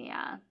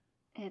a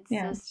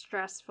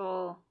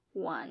stressful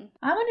one.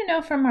 I want to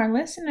know from our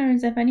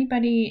listeners if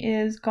anybody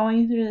is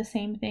going through the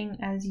same thing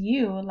as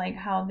you, like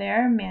how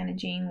they're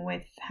managing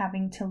with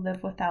having to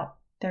live without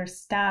their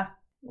staff,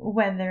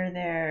 whether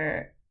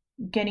they're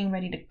getting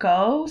ready to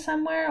go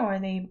somewhere or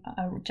they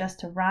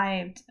just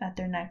arrived at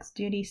their next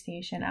duty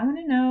station. I want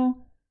to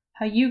know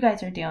how you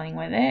guys are dealing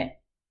with it.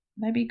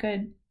 That'd be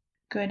good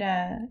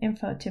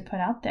info to put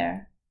out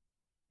there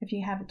if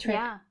you have a trick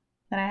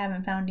that I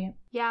haven't found yet.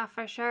 Yeah,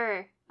 for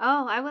sure.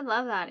 Oh, I would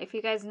love that. If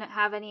you guys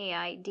have any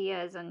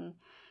ideas and,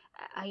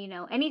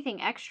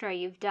 anything extra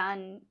you've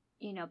done,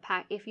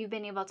 if you've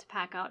been able to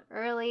pack out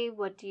early,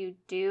 what do you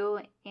do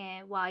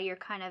while you're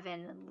kind of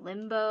in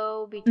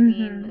limbo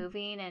between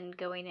moving and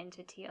going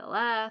into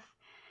TLF,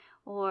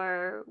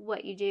 or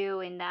what you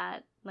do in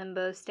that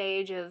limbo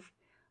stage of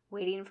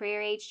waiting for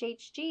your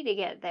HHG to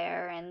get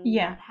there and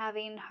not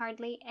having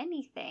hardly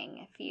anything.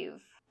 If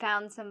you've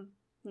found some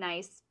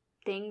nice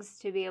things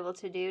to be able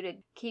to do to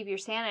keep your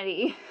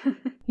sanity.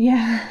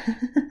 Yeah.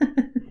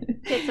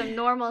 Get some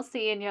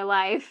normalcy in your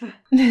life.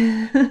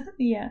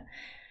 Yeah.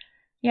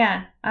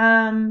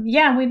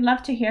 We'd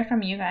love to hear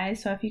from you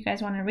guys. So if you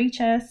guys want to reach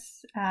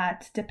us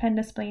at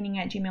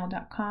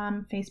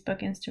dependasplaining@gmail.com,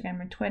 Facebook, Instagram,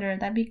 or Twitter,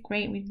 that'd be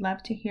great. We'd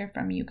love to hear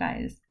from you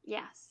guys.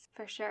 Yes,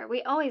 for sure.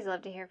 We always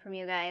love to hear from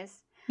you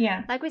guys.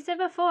 Yeah. Like we said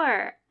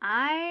before,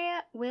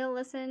 I will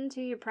listen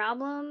to your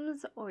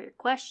problems or your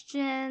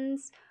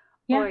questions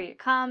or your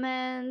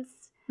comments.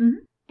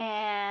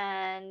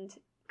 And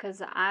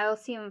because I'll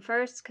see them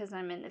first because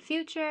I'm in the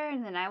future,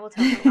 and then I will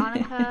tell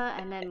Veronica,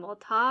 and then we'll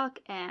talk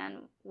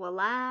and we'll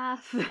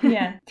laugh.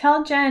 Yeah.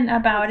 Tell Jen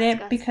about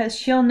it because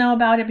she'll know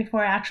about it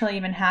before it actually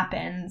even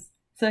happens.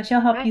 So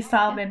she'll help you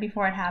solve it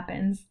before it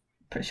happens.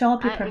 She'll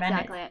help you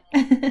prevent it.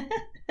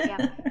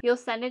 Yeah, you'll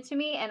send it to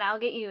me and I'll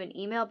get you an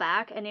email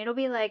back, and it'll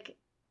be like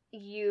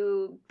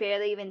you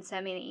barely even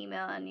send me the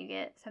email and you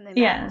get something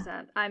back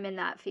that I'm in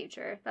that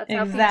future. That's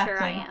how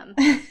future I am.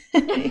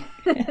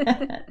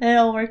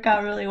 It'll work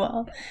out really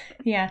well.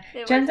 Yeah.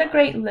 Jen's a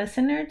great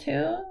listener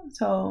too,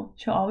 so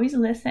she'll always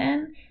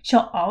listen.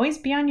 She'll always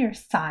be on your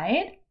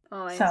side.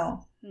 Always.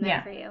 So,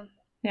 for you.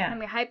 Yeah. I'm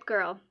your hype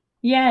girl.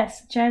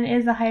 Yes, Jen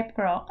is a hype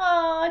girl.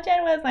 Oh,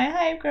 Jen was my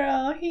hype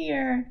girl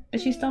here.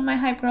 But she's still my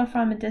hype girl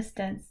from a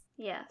distance.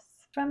 Yes.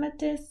 From a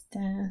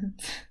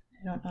distance.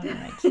 I don't know the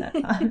rights to that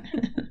song.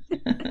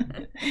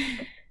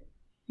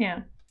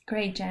 Yeah.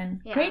 Great,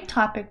 Jen. Yeah. Great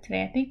topic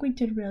today. I think we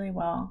did really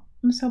well.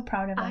 I'm so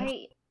proud of us.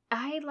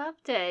 I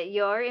loved it.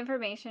 Your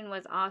information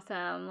was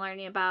awesome.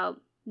 Learning about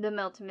the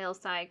mill-to-mill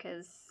side,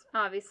 because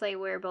obviously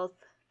we're both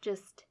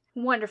just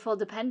wonderful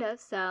dependas,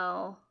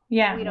 so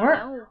yeah, we don't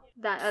know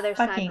that other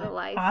side of the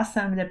life.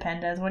 Awesome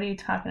dependas. What are you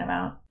talking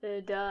about?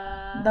 The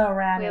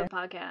raddest. We have a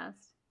podcast.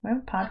 We have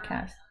a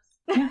podcast.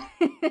 Yeah.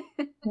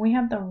 We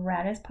have the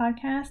raddest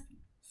podcast.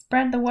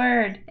 Spread the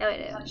word. Oh, we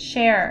do.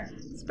 Share.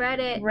 Spread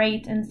it.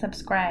 Rate and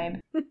subscribe.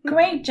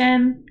 Great,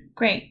 Jen.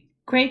 Great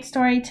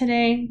story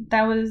today.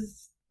 That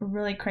was a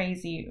really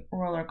crazy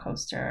roller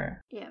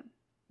coaster. Yeah.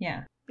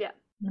 I'm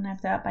going to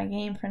have to up my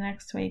game for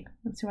next week.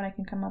 Let's see what I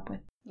can come up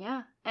with.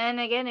 Yeah. And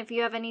again, if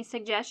you have any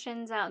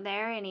suggestions out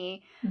there,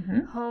 any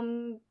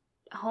home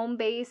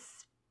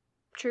base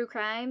true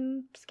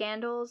crime,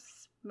 scandals,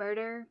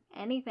 murder,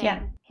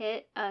 anything,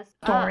 hit us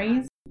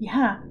stories. up.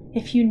 Yeah.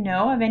 If you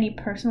know of any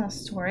personal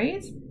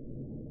stories,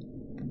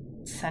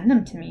 send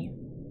them to me.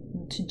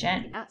 To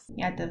Jen. Yes.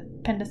 Yeah, the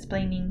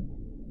pendasplaining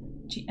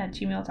at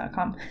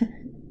gmail.com.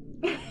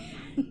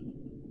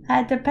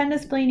 At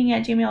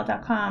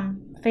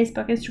dependasplaining@gmail.com,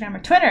 Facebook, Instagram,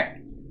 or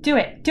Twitter. Do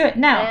it. Do it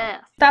now.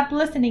 Yes. Stop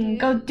listening and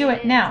go do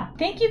it now.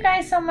 Thank you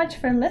guys so much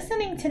for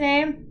listening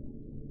today.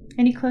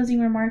 Any closing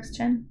remarks,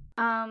 Jen?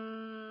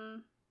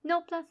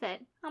 Nope, that's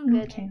it. I'm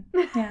good. Okay.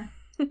 Yeah.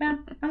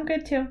 I'm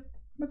good too.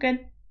 We're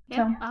good.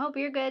 Yeah, so. I hope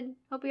you're good.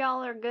 Hope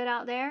y'all are good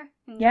out there.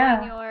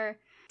 Enjoying your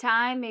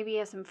time. Maybe you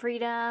have some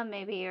freedom.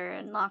 Maybe you're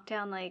in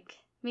lockdown like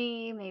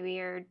me. Maybe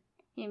you're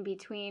in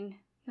between.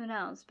 Who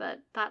knows? But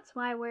that's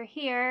why we're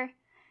here,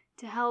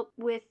 to help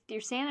with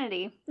your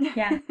sanity.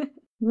 Yeah.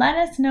 Let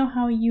us know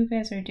how you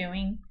guys are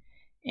doing.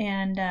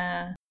 And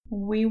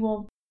we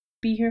will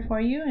be here for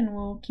you, and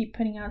we'll keep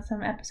putting out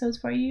some episodes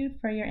for you,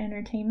 for your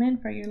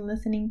entertainment, for your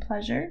listening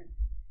pleasure,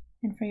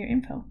 and for your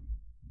info.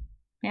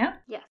 Yeah?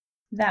 Yes.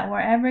 That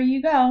wherever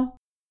you go,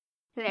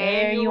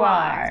 there you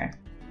are.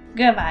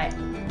 Goodbye.